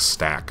those effects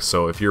stack.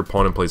 So if your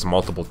opponent plays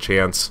multiple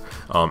chance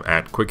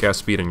at quick cast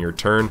speed on your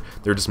turn,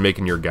 they're just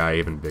making your guy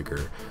even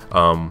bigger.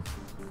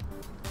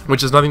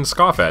 Which is nothing to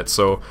scoff at.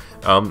 So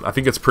I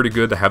think it's pretty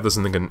good to have this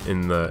in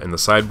the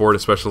sideboard,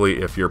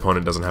 especially if your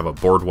opponent doesn't have a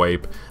board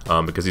wipe,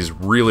 because he's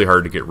really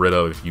hard to get rid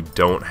of if you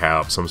don't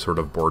have some sort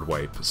of board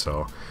wipe.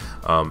 So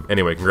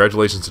anyway,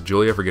 congratulations to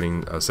Julia for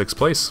getting 6th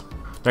place.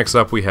 Next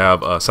up we have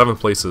 7th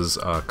place is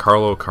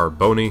Carlo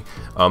Carboni.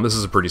 This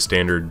is a pretty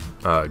standard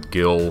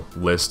Gil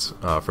list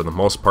for the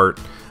most part.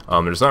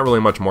 There's not really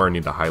much more I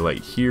need to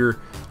highlight here,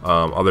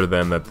 other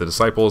than that the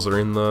Disciples are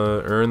in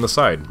the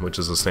side, which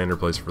is a standard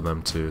place for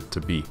them to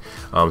be.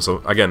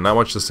 So again, not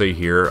much to say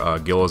here.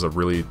 Gil is a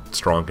really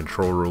strong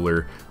control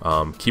ruler.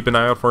 Keep an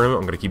eye out for him.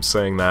 I'm going to keep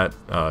saying that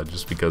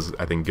just because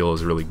I think Gil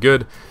is really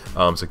good.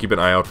 So keep an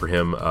eye out for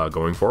him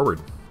going forward.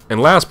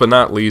 And last but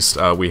not least,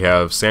 we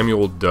have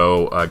Samuel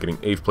Doe getting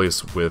 8th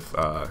place with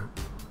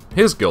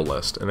his Gil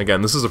list. And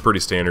again, this is a pretty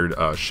standard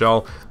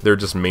shell. They're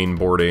just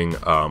mainboarding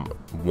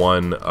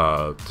one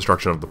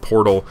Destruction of the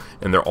Portal,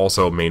 and they're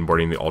also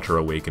mainboarding the Ultra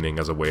Awakening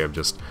as a way of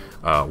just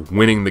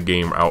winning the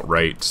game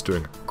outright, just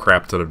doing a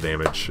crap ton of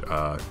damage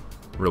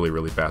really,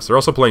 really fast. They're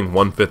also playing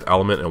 1 5th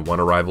Element and 1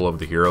 Arrival of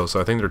the Hero, so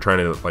I think they're trying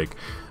to, like,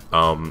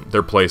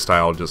 their play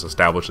style just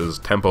establishes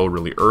tempo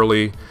really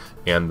early,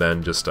 and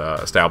then just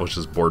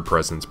establishes board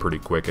presence pretty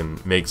quick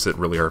and makes it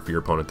really hard for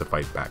your opponent to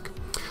fight back.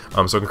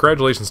 So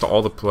congratulations to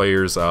all the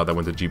players that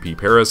went to GP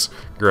Paris.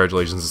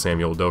 Congratulations to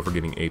Samuel Doe for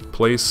getting 8th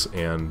place,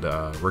 and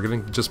we're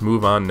going to just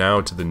move on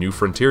now to the New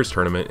Frontiers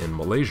tournament in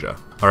Malaysia.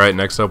 Alright,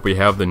 next up we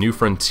have the New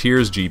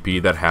Frontiers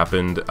GP that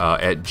happened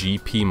at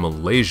GP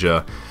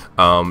Malaysia.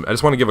 I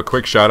just want to give a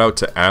quick shout out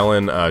to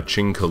Alan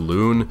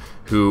Chingkaloon,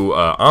 who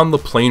on the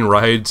plane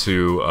ride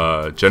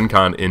to Gen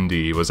Con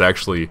Indy was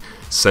actually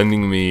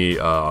sending me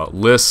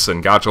lists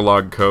and gacha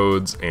log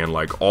codes and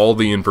like all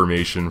the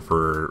information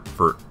for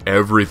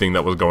everything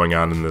that was going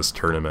on in this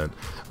tournament.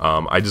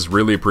 I just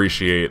really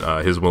appreciate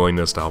his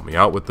willingness to help me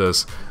out with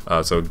this.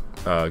 So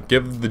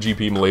give the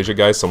GP Malaysia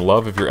guys some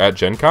love if you're at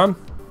Gen Con.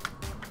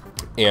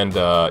 And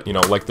you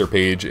know, like their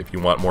page if you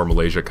want more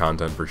Malaysia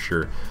content for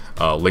sure.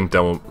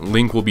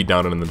 Link will be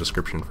down in the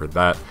description for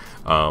that.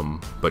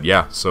 But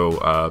yeah,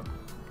 so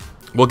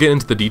we'll get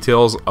into the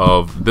details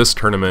of this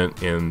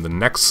tournament in the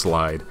next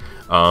slide.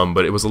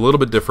 But it was a little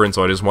bit different,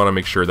 so I just want to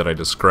make sure that I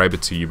describe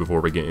it to you before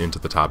we get into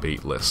the top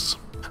 8 lists.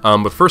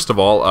 But first of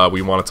all,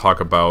 we want to talk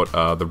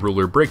about the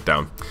ruler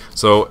breakdown.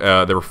 So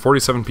there were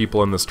 47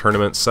 people in this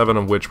tournament, 7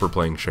 of which were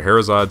playing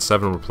Scheherazade,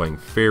 7 were playing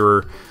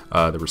Fairer.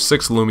 There were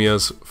 6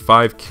 Lumias,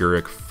 5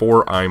 Keurig,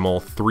 4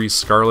 Imel, 3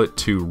 Scarlet,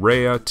 2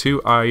 Rhea,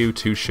 2 Ayu,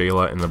 2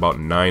 Shayla, and about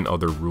 9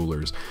 other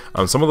rulers.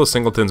 Some of those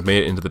singletons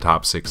made it into the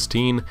top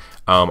 16.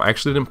 I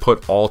actually didn't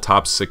put all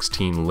top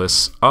 16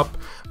 lists up.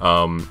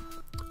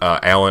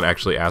 Alan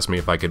actually asked me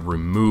if I could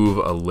remove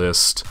a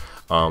list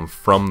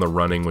from the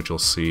running, which you'll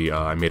see.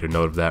 I made a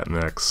note of that in the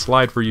next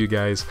slide for you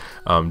guys,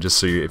 just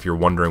so if you're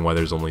wondering why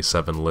there's only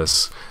 7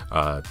 lists,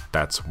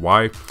 that's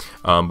why.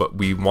 But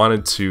we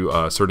wanted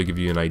to sort of give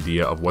you an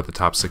idea of what the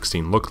top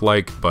 16 looked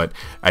like, but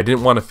I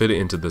didn't want to fit it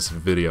into this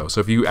video. So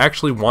if you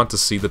actually want to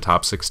see the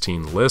top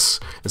 16 lists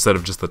instead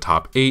of just the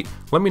top 8,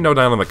 let me know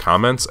down in the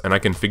comments, and I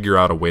can figure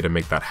out a way to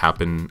make that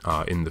happen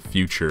in the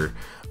future.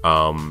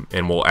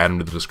 And we'll add them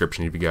to the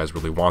description if you guys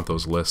really want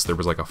those lists. There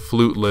was like a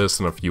flute list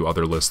and a few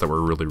other lists that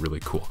were really, really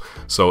cool.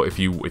 So if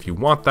you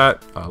want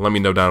that, let me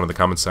know down in the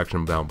comment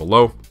section down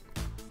below,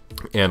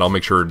 and I'll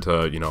make sure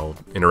to, you know,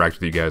 interact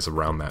with you guys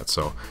around that.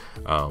 So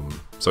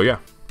yeah.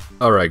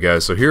 Alright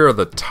guys, so here are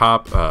the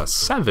top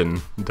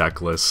 7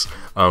 deck lists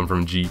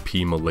from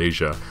GP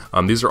Malaysia.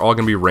 These are all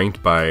going to be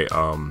ranked by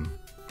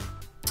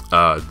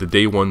the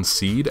day 1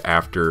 seed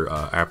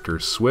after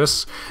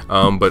Swiss,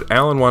 but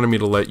Alan wanted me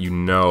to let you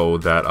know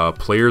that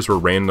players were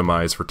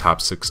randomized for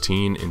top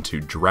 16 into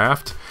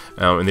draft,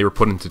 and they were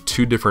put into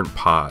 2 different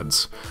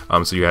pods.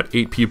 So you had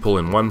 8 people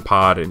in one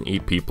pod and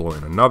 8 people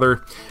in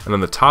another, and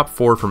then the top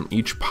 4 from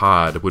each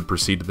pod would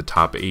proceed to the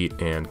top 8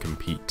 and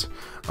compete.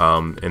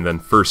 And then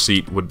first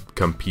seat would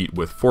compete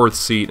with 4th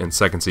seat, and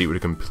second seat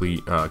would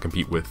compete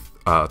with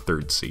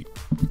 3rd seat.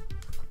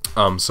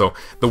 So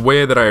the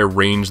way that I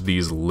arranged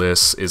these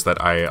lists is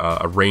that I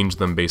arranged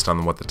them based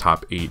on what the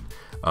top 8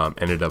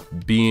 ended up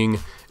being,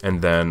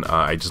 and then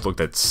I just looked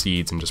at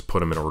seeds and just put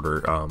them in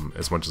order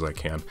as much as I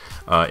can.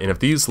 And if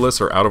these lists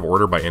are out of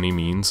order by any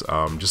means,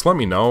 just let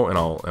me know,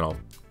 and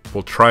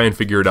we'll try and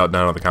figure it out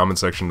down in the comment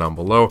section down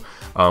below.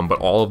 But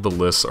all of the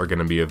lists are going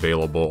to be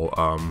available,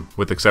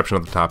 with the exception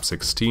of the top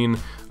 16.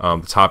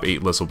 The top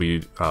 8 lists will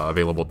be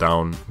available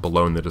down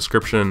below in the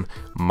description,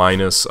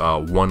 minus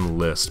 1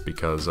 list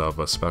because of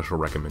a special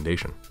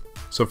recommendation.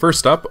 So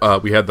first up,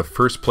 we had the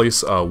first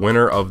place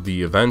winner of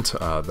the event.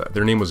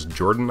 Their name was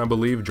Jordan, I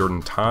believe,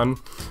 Jordan Tan.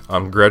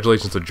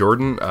 Congratulations to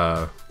Jordan,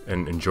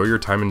 and enjoy your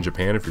time in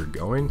Japan if you're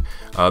going.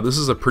 This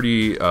is a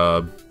pretty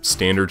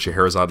standard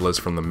Scheherazade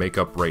list from the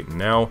makeup right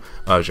now.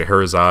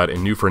 Scheherazade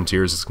in New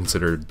Frontiers is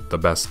considered the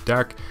best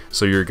deck,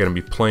 so you're going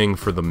to be playing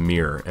for the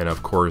mirror, and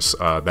of course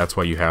that's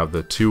why you have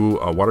the 2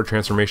 water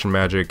transformation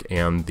magic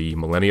and the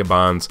Millennia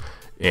Bonds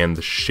and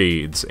the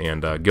shades.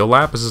 And Gil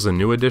Lapis is a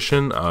new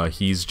addition.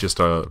 He's just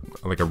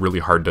like a really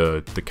hard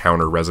to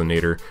counter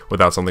resonator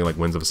without something like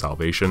Winds of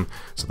Salvation,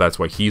 so that's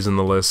why he's in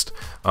the list.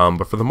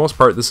 But for the most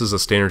part, this is a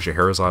standard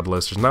Scheherazade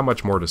list. There's not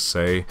much more to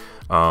say.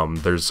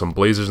 There's some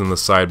Blazers in the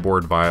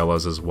sideboard,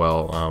 Violas as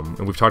well,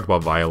 and we've talked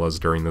about Violas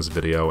during this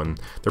video, and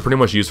they're pretty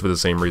much used for the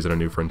same reason in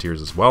New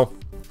Frontiers as well.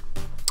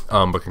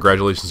 But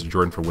congratulations to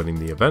Jordan for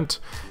winning the event,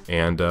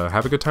 and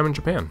have a good time in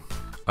Japan.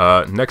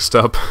 Next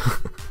up,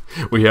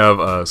 we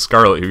have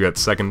Scarlet, who got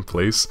 2nd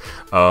place.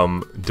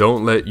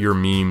 Don't Let Your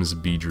Memes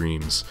Be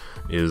Dreams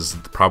is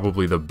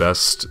probably the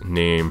best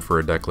name for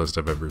a deck list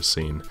I've ever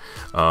seen.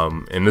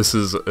 And this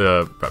is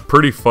a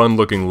pretty fun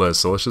looking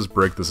list, so let's just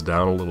break this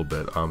down a little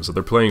bit. So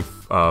they're playing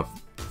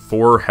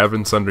 4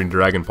 Heaven Sundering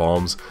Dragon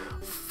Palms,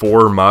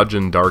 4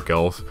 Majin Dark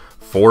Elf,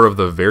 4 of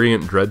the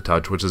variant Dread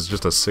Touch, which is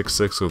just a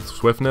 6/6 with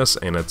swiftness,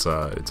 and it's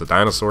a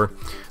dinosaur.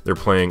 They're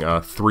playing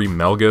 3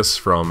 Melgus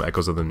from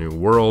Echoes of the New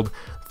World,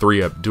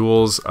 3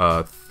 Abduls,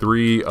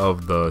 3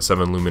 of the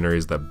 7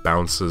 Luminaries that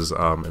bounces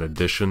an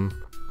addition,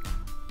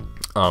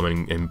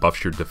 and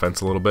buffs your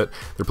defense a little bit.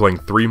 They're playing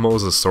 3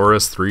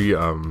 Mosasaurus, 3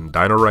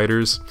 Dino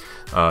Riders,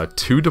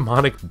 2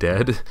 Demonic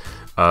Dead,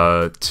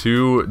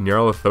 2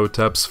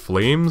 Nyarlathotep's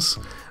Flames,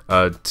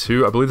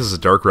 2, I believe this is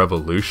Dark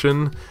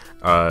Revolution,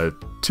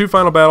 2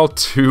 Final Battle,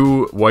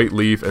 2 White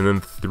Leaf, and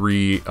then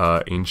 3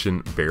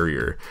 Ancient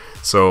Barrier.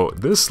 So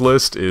this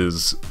list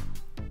is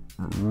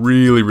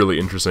really, really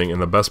interesting,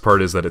 and the best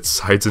part is that it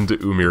sides into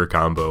Umir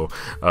combo,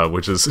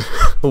 which is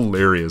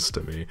hilarious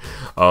to me.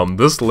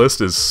 This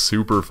list is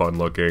super fun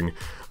looking.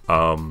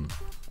 I'm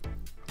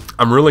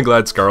really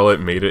glad Scarlet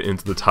made it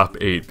into the top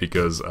 8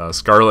 because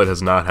Scarlet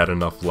has not had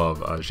enough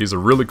love. She's a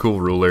really cool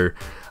ruler.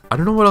 I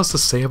don't know what else to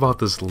say about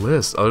this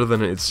list other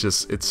than it's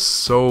just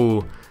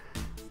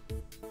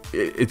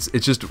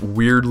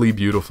weirdly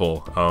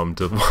beautiful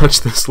to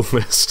watch this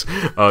list,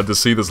 to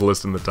see this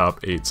list in the top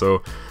 8.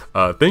 So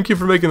thank you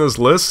for making this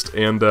list,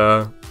 and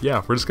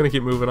yeah, we're just gonna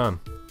keep moving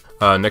on.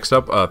 Next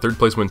up, 3rd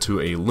place went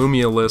to a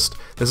Lumia list.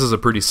 This is a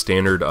pretty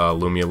standard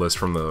Lumia list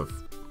from the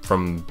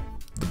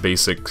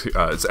basic,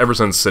 it's ever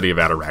since City of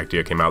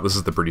Ataraxia came out. This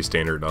is the pretty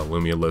standard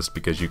Lumia list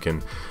because you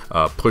can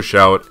push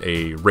out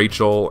a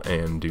Rachel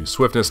and do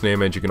swiftness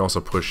damage. You can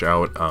also push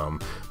out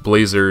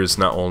Blazers,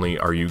 not only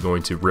are you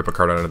going to rip a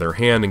card out of their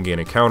hand and gain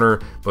a counter,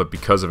 but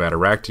because of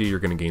Ataraxia, you're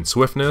going to gain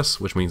Swiftness,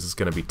 which means it's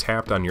going to be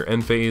tapped on your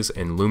end phase,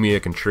 and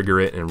Lumia can trigger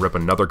it and rip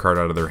another card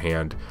out of their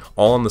hand,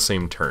 all on the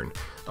same turn.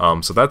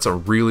 So that's a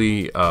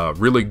really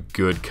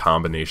good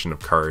combination of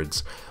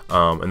cards.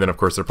 And then of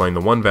course they're playing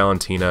the one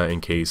Valentina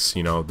in case,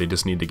 you know, they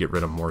just need to get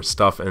rid of more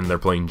stuff, and they're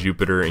playing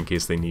Jupiter in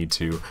case they need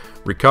to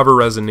recover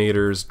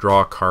Resonators,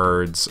 draw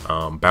cards,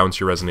 bounce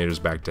your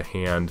Resonators back to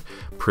hand.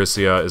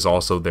 Prisia is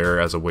also there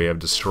as a way of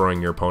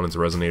destroying your opponent's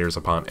Resonators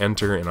upon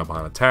enter and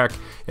upon attack.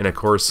 And of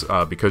course,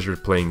 because you're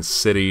playing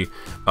City,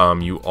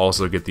 you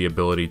also get the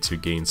ability to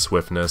gain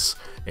Swiftness,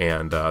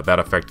 and that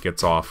effect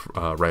gets off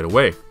right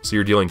away. So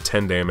you're dealing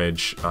 10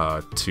 damage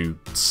to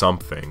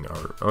something,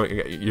 or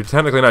you're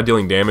technically not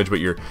dealing damage, but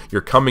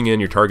you're coming in,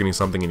 you're targeting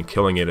something and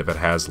killing it if it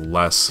has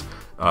less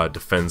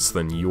defense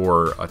than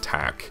your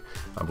attack,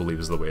 I believe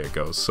is the way it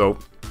goes. So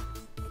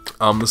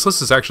this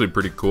list is actually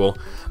pretty cool,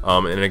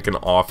 and it can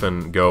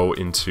often go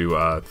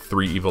into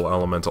 3 Evil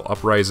Elemental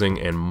Uprising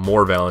and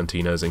more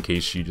Valentinas in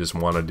case you just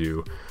want to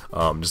do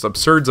just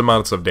absurd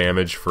amounts of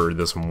damage for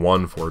this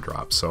one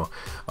 4-drop. So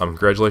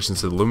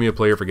congratulations to the Lumia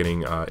player for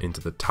getting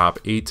into the top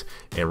 8,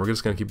 and we're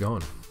just going to keep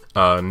going.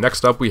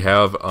 Next up we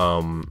have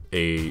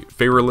a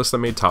favorite list that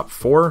made top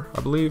 4,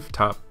 I believe.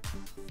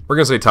 We're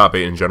going to say top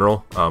 8 in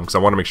general, because I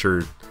want to make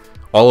sure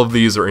all of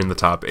these are in the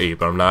top 8,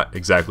 but I'm not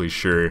exactly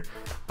sure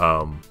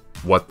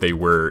what they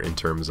were in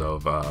terms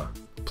of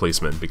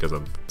placement because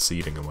of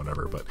seeding and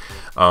whatever. But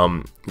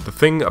the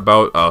thing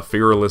about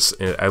favorite lists,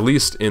 at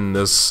least in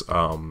this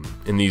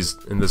in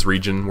this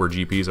region where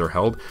GPs are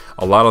held,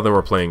 a lot of them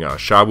are playing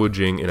Shawu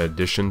Jing in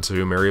addition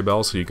to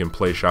Maribel, so you can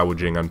play Shawu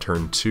Jing on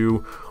turn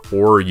 2,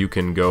 or you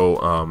can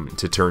go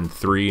to turn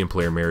 3 and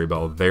play a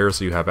Maribel there,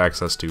 so you have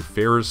access to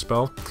Favor's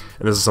spell.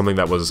 And this is something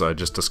that was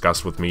just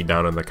discussed with me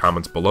down in the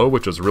comments below,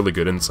 which was really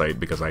good insight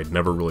because I'd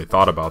never really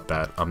thought about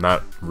that. I'm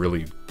not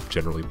really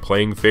generally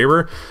playing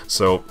Favor,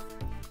 so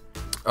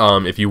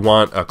if you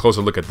want a closer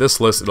look at this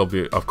list, it'll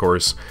be, of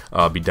course,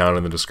 be down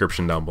in the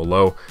description down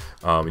below,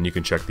 and you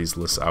can check these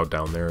lists out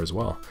down there as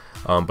well.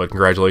 But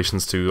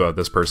congratulations to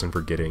this person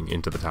for getting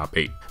into the top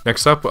 8.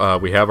 Next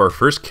up, we have our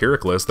first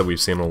Keurig list that we've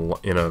seen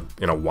in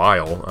a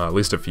while, at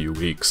least a few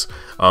weeks.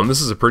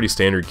 This is a pretty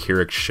standard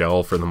Keurig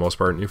shell for the most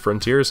part in New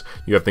Frontiers.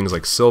 You have things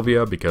like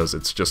Sylvia because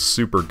it's just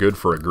super good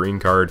for a green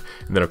card,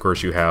 and then of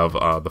course you have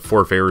the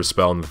 4 Favors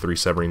spell and the 3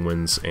 Severing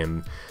Winds,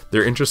 and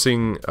their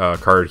interesting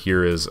card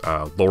here is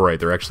Lorite.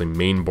 They're actually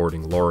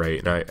mainboarding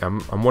Lorite,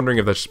 and I'm wondering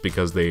if that's just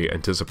because they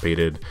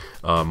anticipated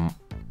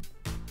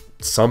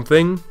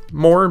something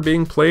more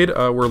being played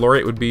where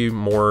Lorite would be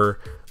more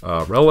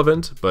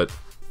relevant, but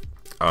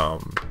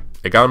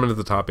it got them into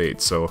the top 8,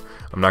 so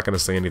I'm not going to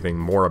say anything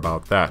more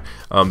about that.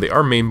 They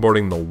are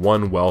mainboarding the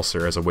 1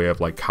 Welser as a way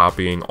of like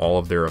copying all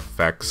of their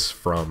effects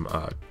from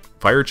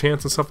Fire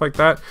Chance and stuff like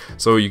that,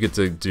 so you get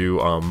to do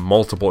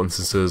multiple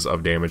instances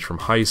of damage from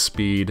high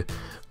speed.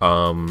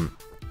 You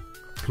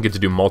get to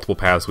do multiple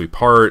Paths We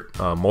Part,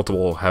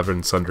 multiple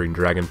Heaven Sundering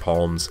Dragon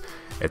Palms,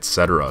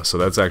 etc. So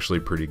that's actually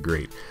pretty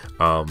great.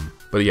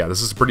 But yeah,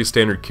 this is a pretty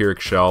standard Keurig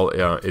shell.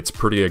 It's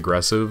pretty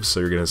aggressive, so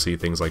you're going to see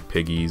things like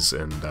Piggies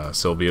and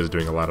Sylvia's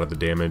doing a lot of the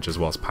damage, as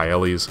well as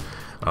Paelis.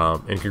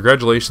 And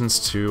congratulations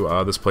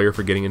to this player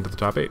for getting into the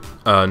top 8.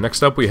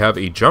 Next up we have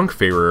a Junk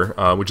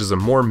Favor, which is a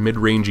more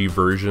mid-rangey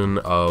version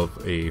of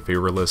a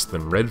Favor list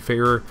than Red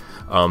Favor.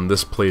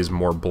 This plays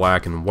more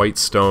black and white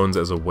stones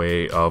as a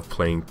way of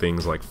playing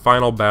things like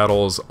Final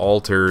Battles,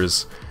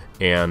 Altars,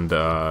 and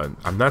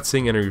I'm not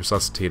seeing any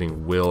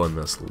Resuscitating Will in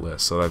this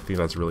list, so I think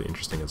that's really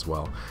interesting as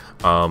well.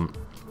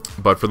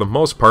 But for the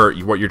most part,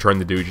 what you're trying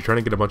to do is you're trying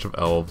to get a bunch of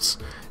elves,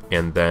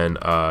 and then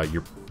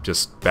you're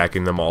just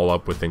backing them all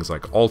up with things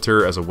like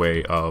Altar as a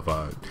way of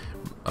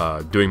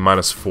doing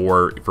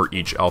 -4 for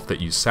each elf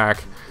that you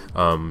sack,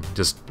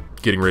 just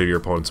getting rid of your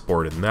opponent's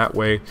board in that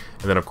way.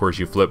 And then of course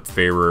you flip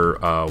Favor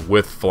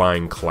with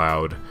Flying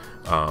Cloud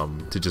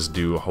to just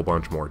do a whole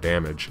bunch more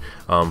damage.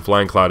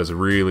 Flying Cloud is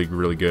really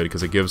good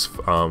because it gives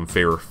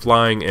Favor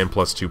flying and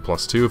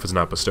 +2/+2 if it's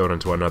not bestowed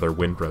onto another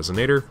Wind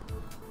Resonator.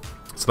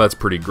 So that's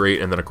pretty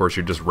great, and then of course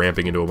you're just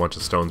ramping into a bunch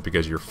of stones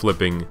because you're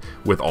flipping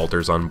with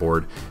Altars on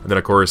board. And then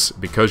of course,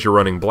 because you're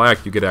running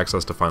black, you get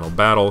access to Final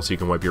Battle, so you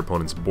can wipe your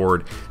opponent's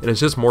board, and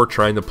it's just more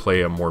trying to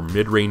play a more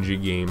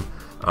mid-rangey game,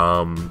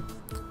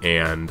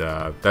 and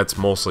that's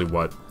mostly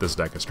what this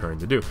deck is trying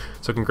to do.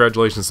 So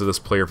congratulations to this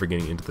player for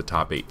getting into the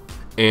top 8.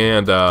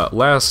 And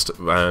last,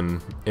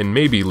 and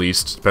maybe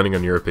least, depending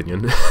on your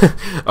opinion,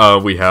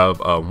 we have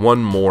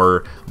one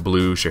more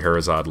blue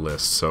Scheherazade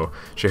list. So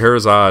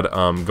Scheherazade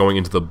going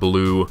into the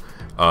blue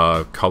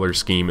color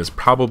scheme is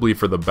probably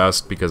for the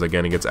best because,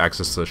 again, it gets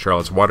access to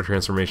Charlotte's Water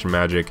Transformation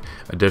Magic,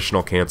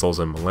 additional cancels,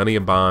 and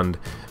Millennia Bond,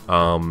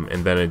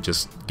 and then it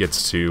just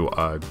gets to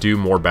do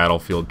more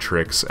battlefield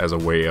tricks as a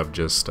way of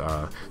just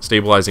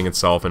stabilizing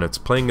itself, and it's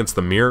playing against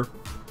the mirror.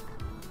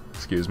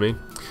 Excuse me.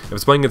 If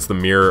it's playing against the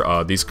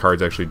mirror, these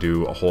cards actually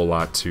do a whole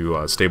lot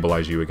to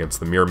stabilize you against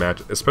the mirror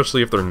match,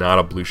 especially if they're not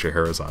a blue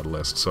Scheherazade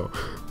list. So,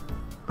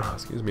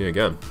 excuse me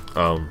again.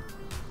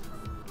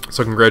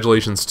 So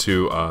congratulations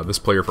to this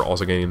player for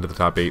also getting into the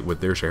top 8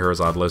 with their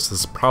Scheherazade list. This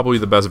is probably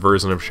the best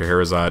version of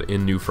Scheherazade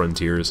in New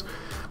Frontiers,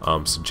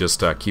 so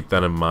just keep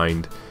that in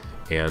mind.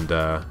 And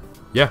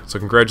yeah, so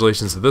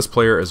congratulations to this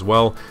player as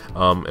well.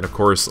 And of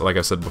course, like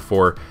I said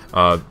before,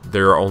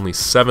 there are only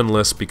 7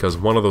 lists because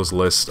one of those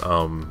lists,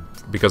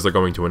 because they're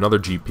going to another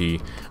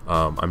GP,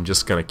 I'm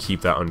just going to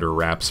keep that under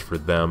wraps for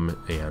them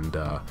and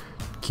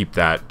keep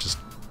that just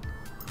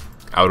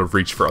out of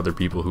reach for other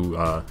people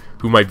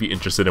who might be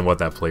interested in what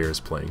that player is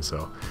playing.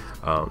 So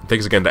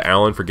thanks again to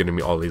Alan for getting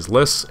me all these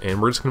lists,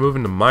 and we're just going to move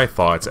into my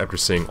thoughts after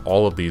seeing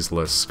all of these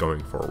lists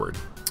going forward.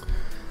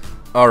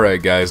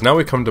 Alright guys, now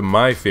we come to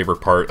my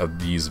favorite part of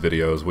these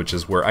videos, which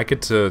is where I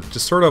get to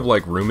just sort of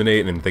like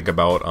ruminate and think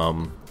about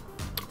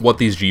what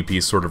these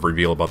GPs sort of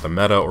reveal about the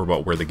meta or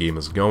about where the game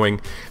is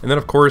going. And then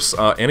of course,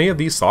 any of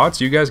these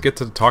thoughts you guys get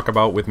to talk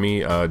about with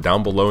me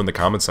down below in the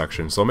comment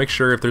section. So make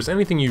sure if there's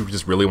anything you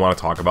just really want to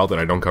talk about that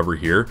I don't cover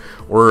here,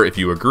 or if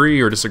you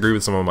agree or disagree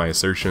with some of my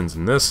assertions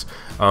in this,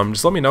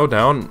 just let me know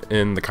down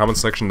in the comment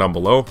section down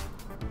below.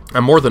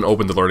 I'm more than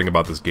open to learning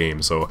about this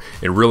game, so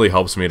it really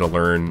helps me to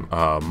learn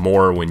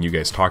more when you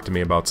guys talk to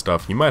me about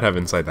stuff. You might have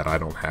insight that I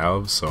don't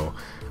have, so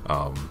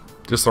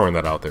just throwing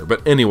that out there.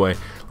 But anyway,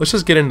 let's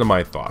just get into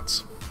my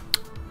thoughts.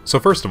 So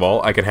first of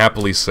all, I can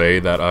happily say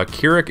that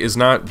Kirik is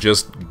not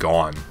just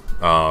gone,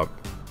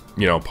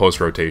 you know,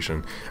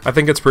 post-rotation. I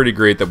think it's pretty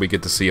great that we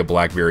get to see a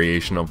black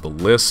variation of the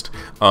list.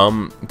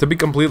 To be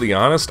completely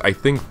honest, I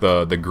think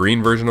the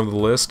green version of the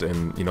list,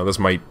 and you know, this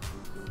might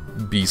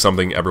be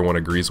something everyone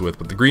agrees with,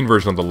 but the green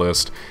version of the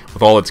list,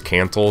 with all its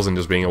cancels and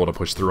just being able to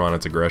push through on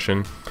its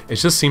aggression, it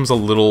just seems a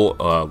little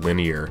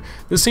linear.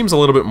 This seems a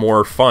little bit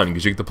more fun,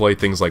 because you get to play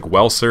things like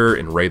Welser,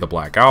 and Ray the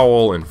Black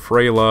Owl, and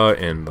Freyla,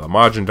 and the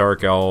Majin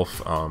Dark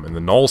Elf, and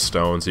the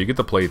Nullstone, so you get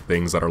to play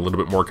things that are a little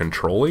bit more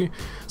control-y,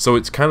 so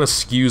it kind of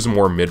skews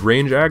more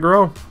mid-range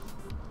aggro.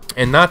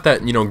 And not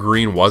that, you know,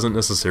 green wasn't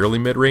necessarily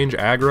mid-range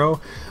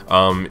aggro,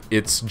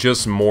 it's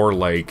just more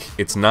like,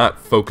 it's not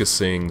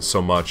focusing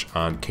so much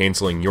on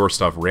canceling your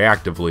stuff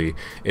reactively,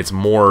 it's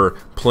more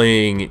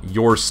playing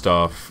your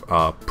stuff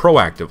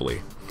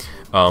proactively.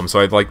 So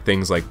I like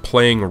things like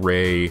playing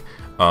Ray,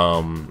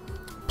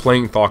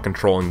 playing Thought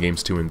Control in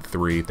games 2 and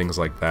 3, things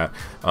like that.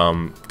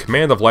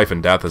 Command of Life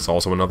and Death is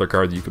also another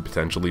card that you could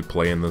potentially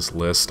play in this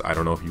list. I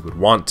don't know if you would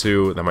want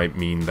to. That might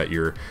mean that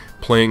you're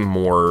playing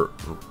more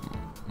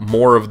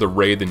of the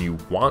Ray than you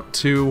want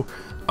to.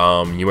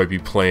 You might be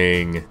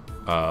playing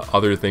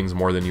other things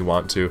more than you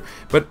want to,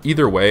 but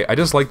either way, I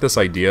just like this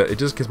idea. It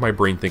just gets my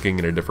brain thinking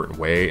in a different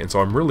way, and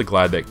so I'm really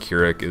glad that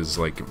Kirik is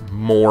like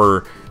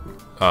more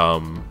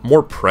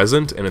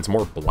present, and it's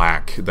more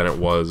black than it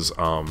was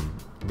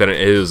than it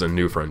is in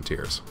New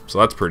Frontiers. So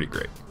that's pretty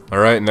great.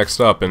 Alright, next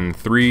up in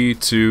 3,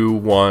 2,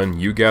 1,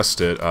 you guessed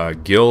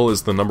it, Gil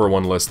is the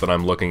 #1 list that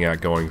I'm looking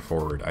at going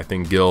forward. I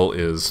think Gil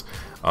is,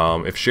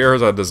 if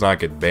Scheherazade does not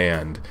get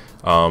banned,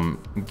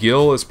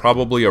 Gil is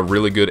probably a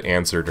really good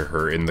answer to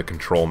her in the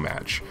control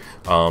match.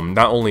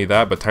 Not only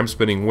that, but Time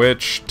Spinning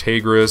Witch,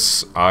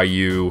 Tigris,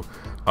 IU,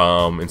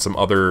 and some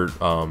other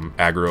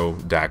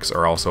aggro decks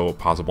are also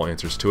possible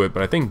answers to it,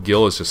 but I think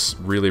Gil is just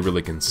really,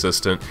 really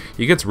consistent.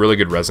 He gets really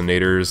good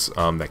resonators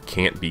that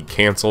can't be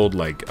cancelled,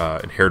 like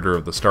Inheritor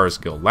of the Stars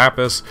Gil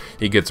Lapis.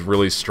 He gets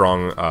really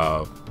strong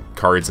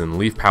cards in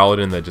Leaf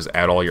Paladin that just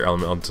add all your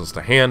elementals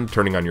to hand,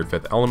 turning on your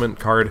 5th element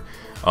card.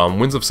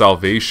 Winds of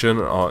Salvation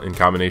in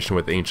combination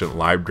with Ancient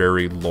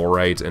Library,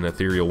 Lorite, and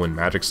Ethereal Wind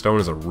Magic Stone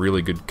is a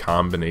really good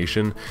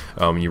combination.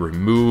 You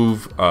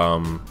remove...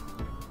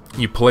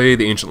 You play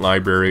the Ancient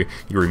Library,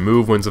 you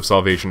remove Winds of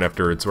Salvation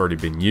after it's already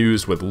been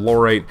used with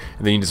Lorite,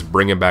 and then you just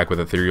bring it back with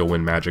Ethereal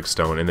Wind Magic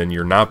Stone, and then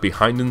you're not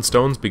behind in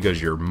stones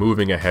because you're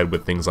moving ahead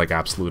with things like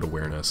Absolute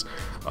Awareness.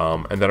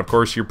 And then of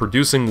course you're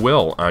producing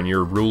Will on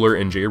your Ruler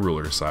and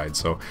J-Ruler side,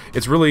 so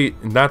it's really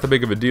not that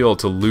big of a deal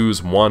to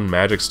lose 1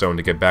 Magic Stone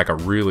to get back a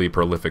really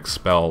prolific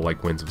spell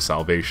like Winds of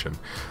Salvation.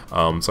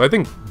 So I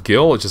think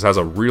Gil just has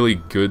a really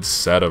good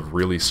set of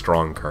really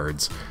strong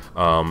cards.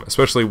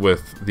 Especially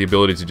with the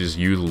ability to just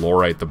use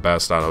Lorite the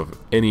best out of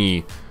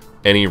any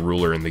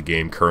ruler in the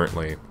game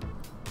currently.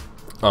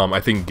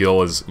 I think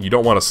Gil is, you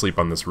don't want to sleep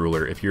on this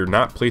ruler. If you're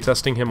not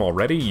playtesting him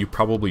already, you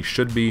probably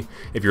should be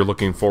if you're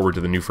looking forward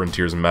to the New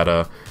Frontiers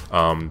meta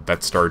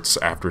that starts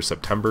after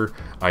September.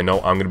 I know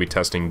I'm going to be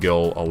testing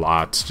Gil a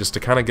lot just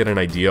to kind of get an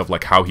idea of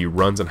like how he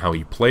runs and how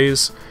he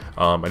plays.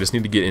 I just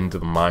need to get into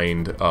the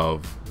mind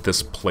of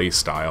this play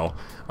style.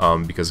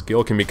 Because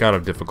Gil can be kind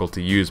of difficult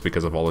to use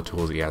because of all the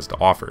tools he has to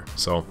offer.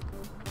 So,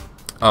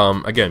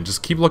 again,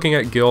 just keep looking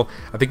at Gil.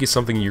 I think he's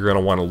something you're going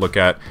to want to look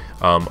at.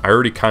 I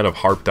already kind of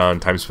harped on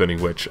Time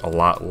Spinning Witch a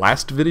lot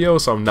last video,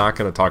 so I'm not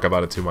going to talk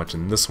about it too much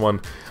in this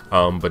one.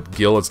 But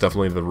Gil is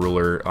definitely the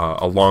ruler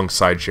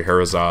alongside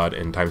Scheherazade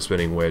and Time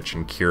Spinning Witch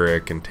and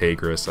Kirik and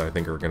Tigris that I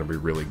think are going to be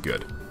really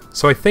good.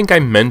 So I think I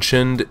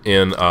mentioned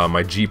in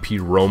my GP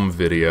Rome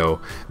video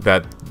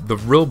that the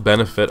real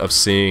benefit of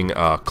seeing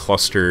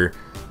cluster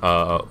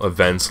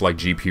events like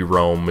GP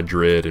Rome,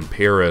 Madrid, and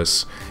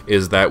Paris,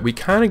 is that we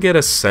kind of get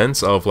a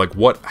sense of like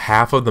what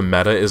half of the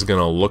meta is going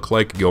to look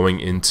like going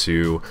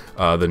into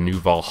the new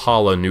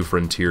Valhalla, New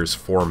Frontiers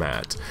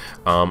format.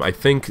 I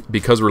think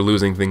because we're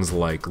losing things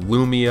like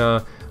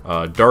Lumia,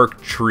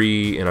 Dark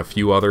Tree, and a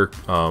few other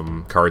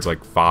cards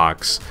like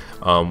Fox,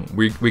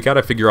 we got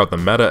to figure out the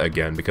meta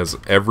again, because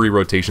every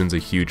rotation's a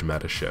huge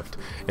meta shift.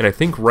 And I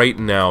think right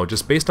now,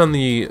 just based on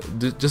the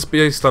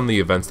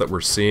events that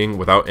we're seeing,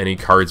 without any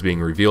cards being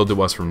revealed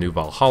to us from New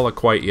Valhalla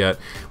quite yet,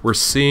 we're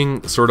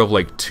seeing sort of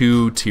like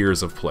two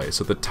tiers of play.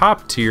 So the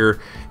top tier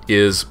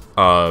is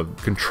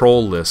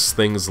control lists,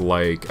 things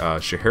like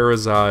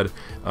Scheherazade,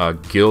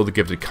 Guild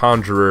Gifted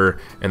Conjurer,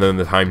 and then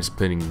the Time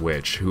Spinning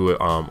Witch, who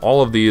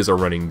all of these are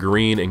running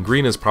green, and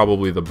green is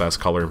probably the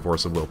best color in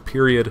Force of Will,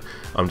 period,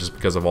 just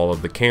because of all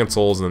of the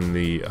cancels and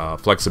the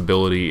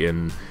flexibility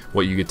in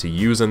what you get to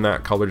use in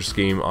that color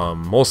scheme.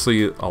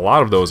 Mostly, a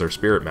lot of those are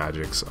Spirit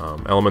Magics.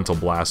 Elemental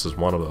Blast is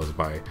one of those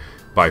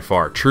by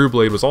far. True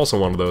Blade was also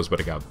one of those, but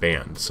it got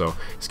banned, so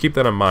just keep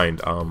that in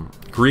mind.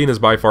 Green is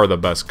by far the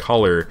best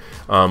color,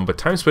 but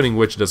Time Spinning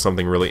Witch does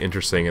something really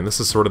interesting, and this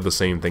is sort of the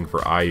same thing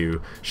for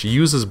Ayu. She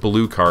uses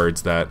blue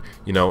cards that,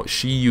 you know,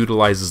 she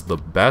utilizes the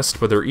best,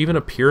 but they're even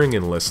appearing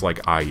in lists like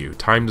Ayu.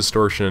 Time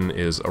Distortion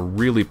is a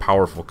really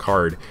powerful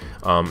card,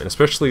 and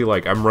especially,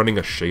 like, I'm running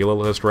a Shayla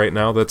list right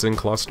now that's in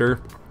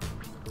cluster,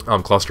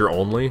 cluster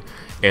only,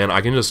 and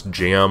I can just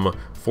jam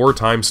 4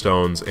 Time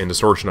Stones and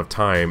Distortion of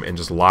Time and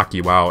just lock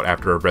you out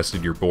after I've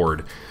rested your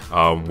board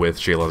with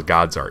Shayla's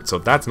God's Art. So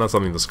that's not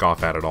something to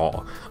scoff at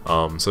all.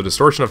 So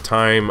Distortion of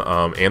Time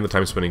and the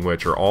Time Spinning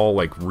Witch are all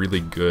like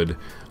really good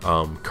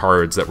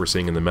cards that we're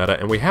seeing in the meta,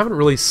 and we haven't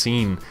really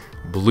seen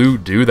blue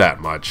do that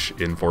much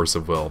in Force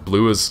of Will.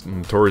 Blue is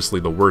notoriously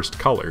the worst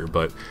color,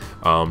 but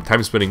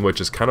Time Spinning Witch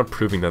is kind of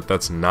proving that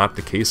that's not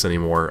the case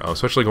anymore,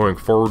 especially going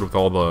forward with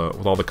all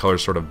the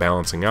colors sort of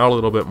balancing out a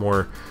little bit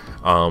more.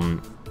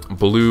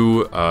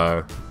 Blue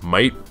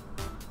might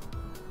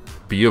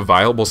be a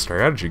viable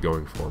strategy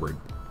going forward.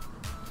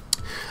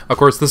 Of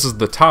course, this is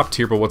the top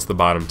tier, but what's the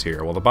bottom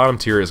tier? Well, the bottom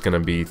tier is going to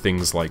be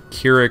things like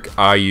Keurig,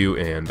 Ayu,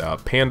 and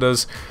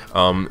Pandas.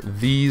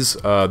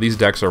 These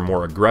decks are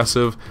more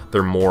aggressive.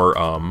 They're more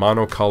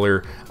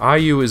monocolor.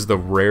 Ayu is the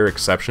rare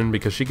exception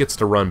because she gets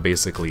to run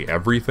basically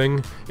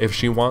everything if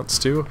she wants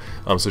to.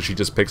 So she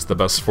just picks the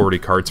best 40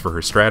 cards for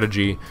her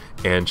strategy,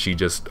 and she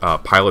just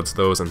pilots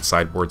those and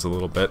sideboards a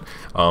little bit.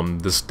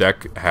 This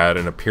deck had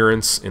an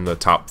appearance in the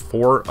top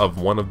 4 of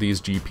one of these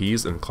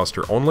GPs in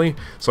cluster only,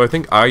 so I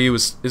think Ayu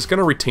is going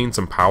to retain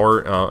some power,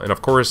 and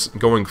of course,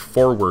 going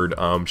forward,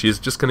 she's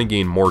just going to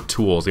gain more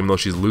tools. Even though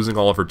she's losing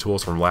all of her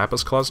tools from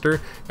Lapis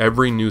cluster,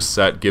 every new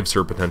set gives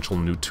her potential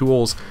new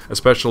tools,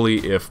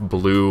 especially if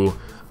blue,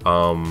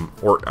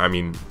 or I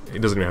mean,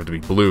 it doesn't even have to be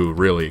blue,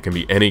 really. It can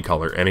be any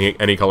color.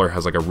 Any color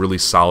has like a really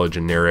solid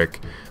generic,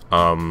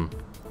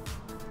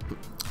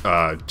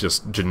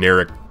 just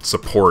generic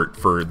support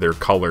for their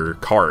color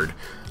card.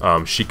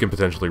 She can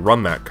potentially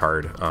run that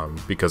card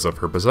because of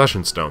her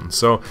possession stone.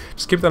 So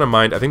just keep that in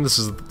mind. I think this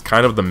is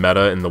kind of the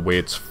meta in the way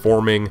it's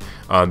forming.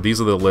 These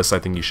are the lists I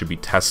think you should be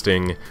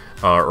testing,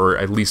 or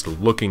at least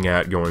looking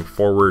at going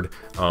forward.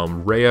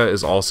 Rhea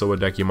is also a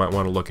deck you might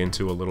want to look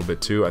into a little bit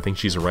too. I think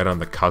she's right on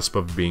the cusp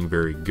of being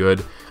very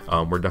good.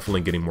 We're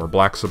definitely getting more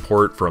black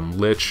support from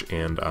Lich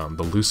and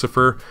the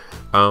Lucifer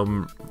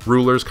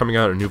rulers coming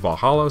out in New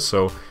Valhalla,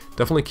 so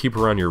definitely keep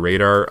her on your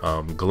radar.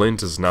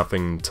 Glint is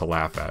nothing to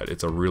laugh at.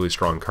 It's a really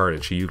strong card,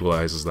 and she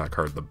utilizes that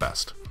card the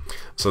best.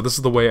 So this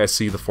is the way I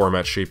see the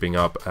format shaping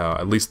up,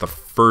 at least the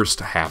first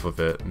half of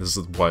it. This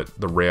is what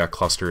the Rhea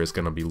cluster is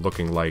going to be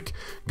looking like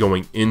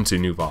going into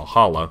New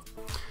Valhalla.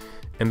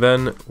 And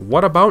then,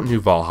 what about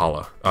New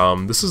Valhalla?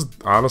 This is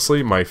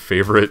honestly my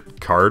favorite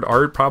card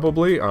art,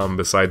 probably,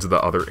 besides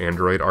the other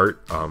Android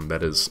art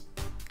that is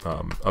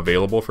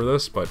available for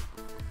this, but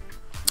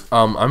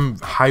I'm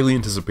highly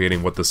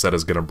anticipating what this set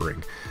is going to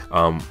bring.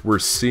 We're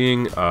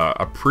seeing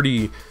a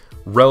pretty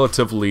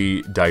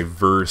relatively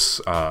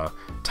diverse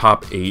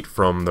top 8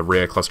 from the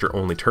Rhea cluster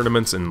only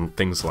tournaments in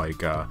things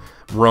like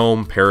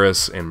Rome,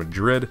 Paris, and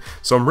Madrid.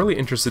 So I'm really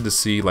interested to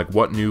see like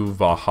what New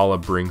Valhalla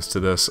brings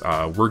to this.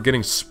 We're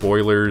getting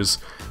spoilers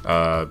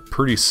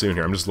pretty soon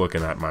here. I'm just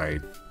looking at my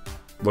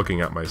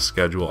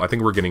schedule. I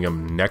think we're getting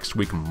them next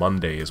week.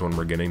 Monday is when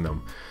we're getting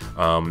them.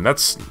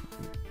 That's,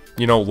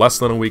 you know, less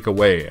than a week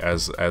away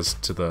as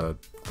to the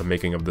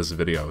making of this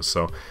video.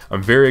 So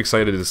I'm very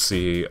excited to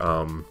see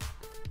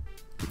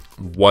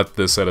what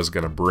this set is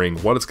going to bring,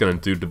 what it's going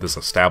to do to this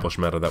established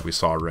meta that we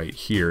saw right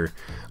here,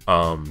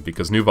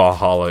 because New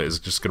Valhalla is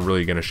just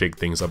really going to shake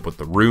things up with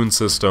the rune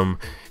system,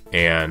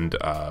 and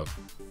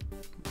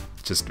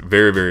just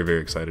very, very,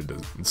 very excited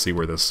to see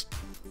where this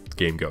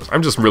game goes.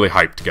 I'm just really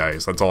hyped,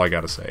 guys. That's all I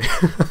got to say.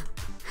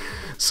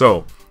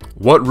 So,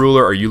 what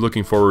ruler are you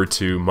looking forward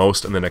to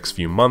most in the next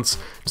few months?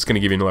 Just going to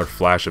give you another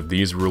flash of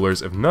these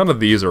rulers. If none of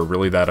these are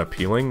really that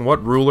appealing,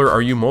 what ruler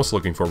are you most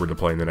looking forward to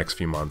playing the next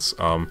few months?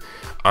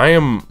 I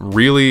am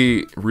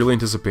really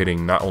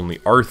anticipating not only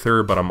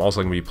Arthur, but I'm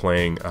also going to be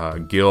playing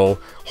Gil.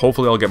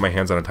 Hopefully I'll get my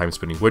hands on a Time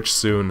Spinning Witch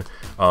soon.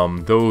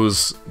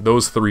 Those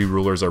three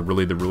rulers are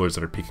really the rulers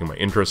that are piquing my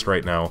interest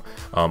right now.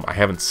 I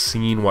haven't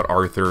seen what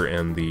Arthur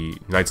and the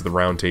Knights of the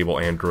Round Table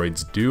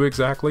androids do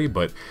exactly,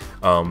 but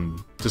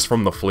just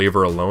from the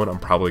flavor alone, I'm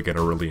probably going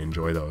to really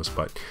enjoy those.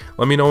 But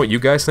let me know what you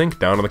guys think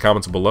down in the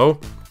comments below.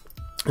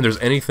 If there's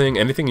anything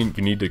you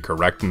need to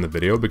correct in the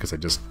video, because I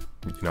just,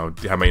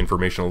 have my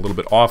information a little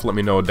bit off, let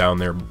me know down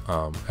there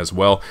as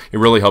well. It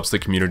really helps the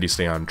community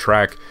stay on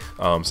track.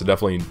 So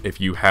definitely,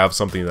 if you have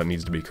something that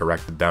needs to be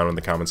corrected down in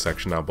the comment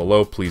section down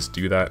below, please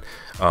do that.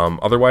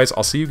 Otherwise,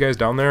 I'll see you guys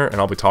down there,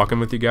 and I'll be talking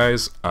with you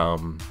guys.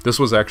 This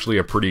was actually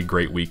a pretty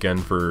great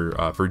weekend for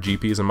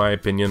GPs, in my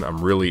opinion. I'm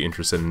really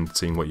interested in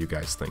seeing what you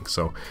guys think.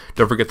 So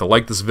don't forget to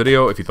like this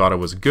video if you thought it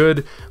was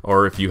good,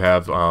 or if you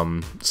have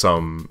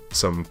some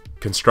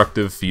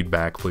constructive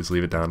feedback, please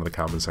leave it down in the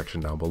comment section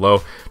down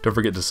below. Don't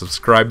forget to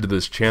subscribe to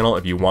this channel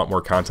if you want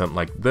more content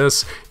like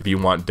this, if you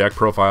want deck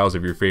profiles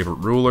of your favorite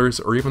rulers,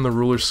 or even the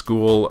Ruler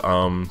School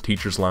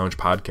Teachers Lounge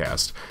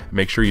podcast.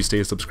 Make sure you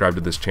stay subscribed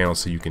to this channel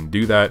so you can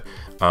do that,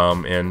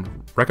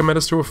 and recommend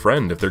us to a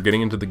friend if they're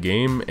getting into the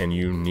game and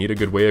you need a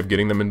good way of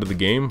getting them into the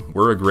game.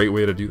 We're a great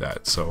way to do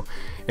that. So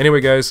anyway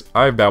guys,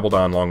 I've babbled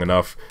on long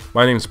enough.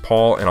 My name's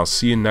Paul, and I'll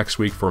see you next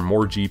week for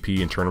more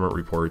GP and tournament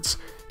reports.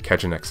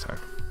 Catch you next time.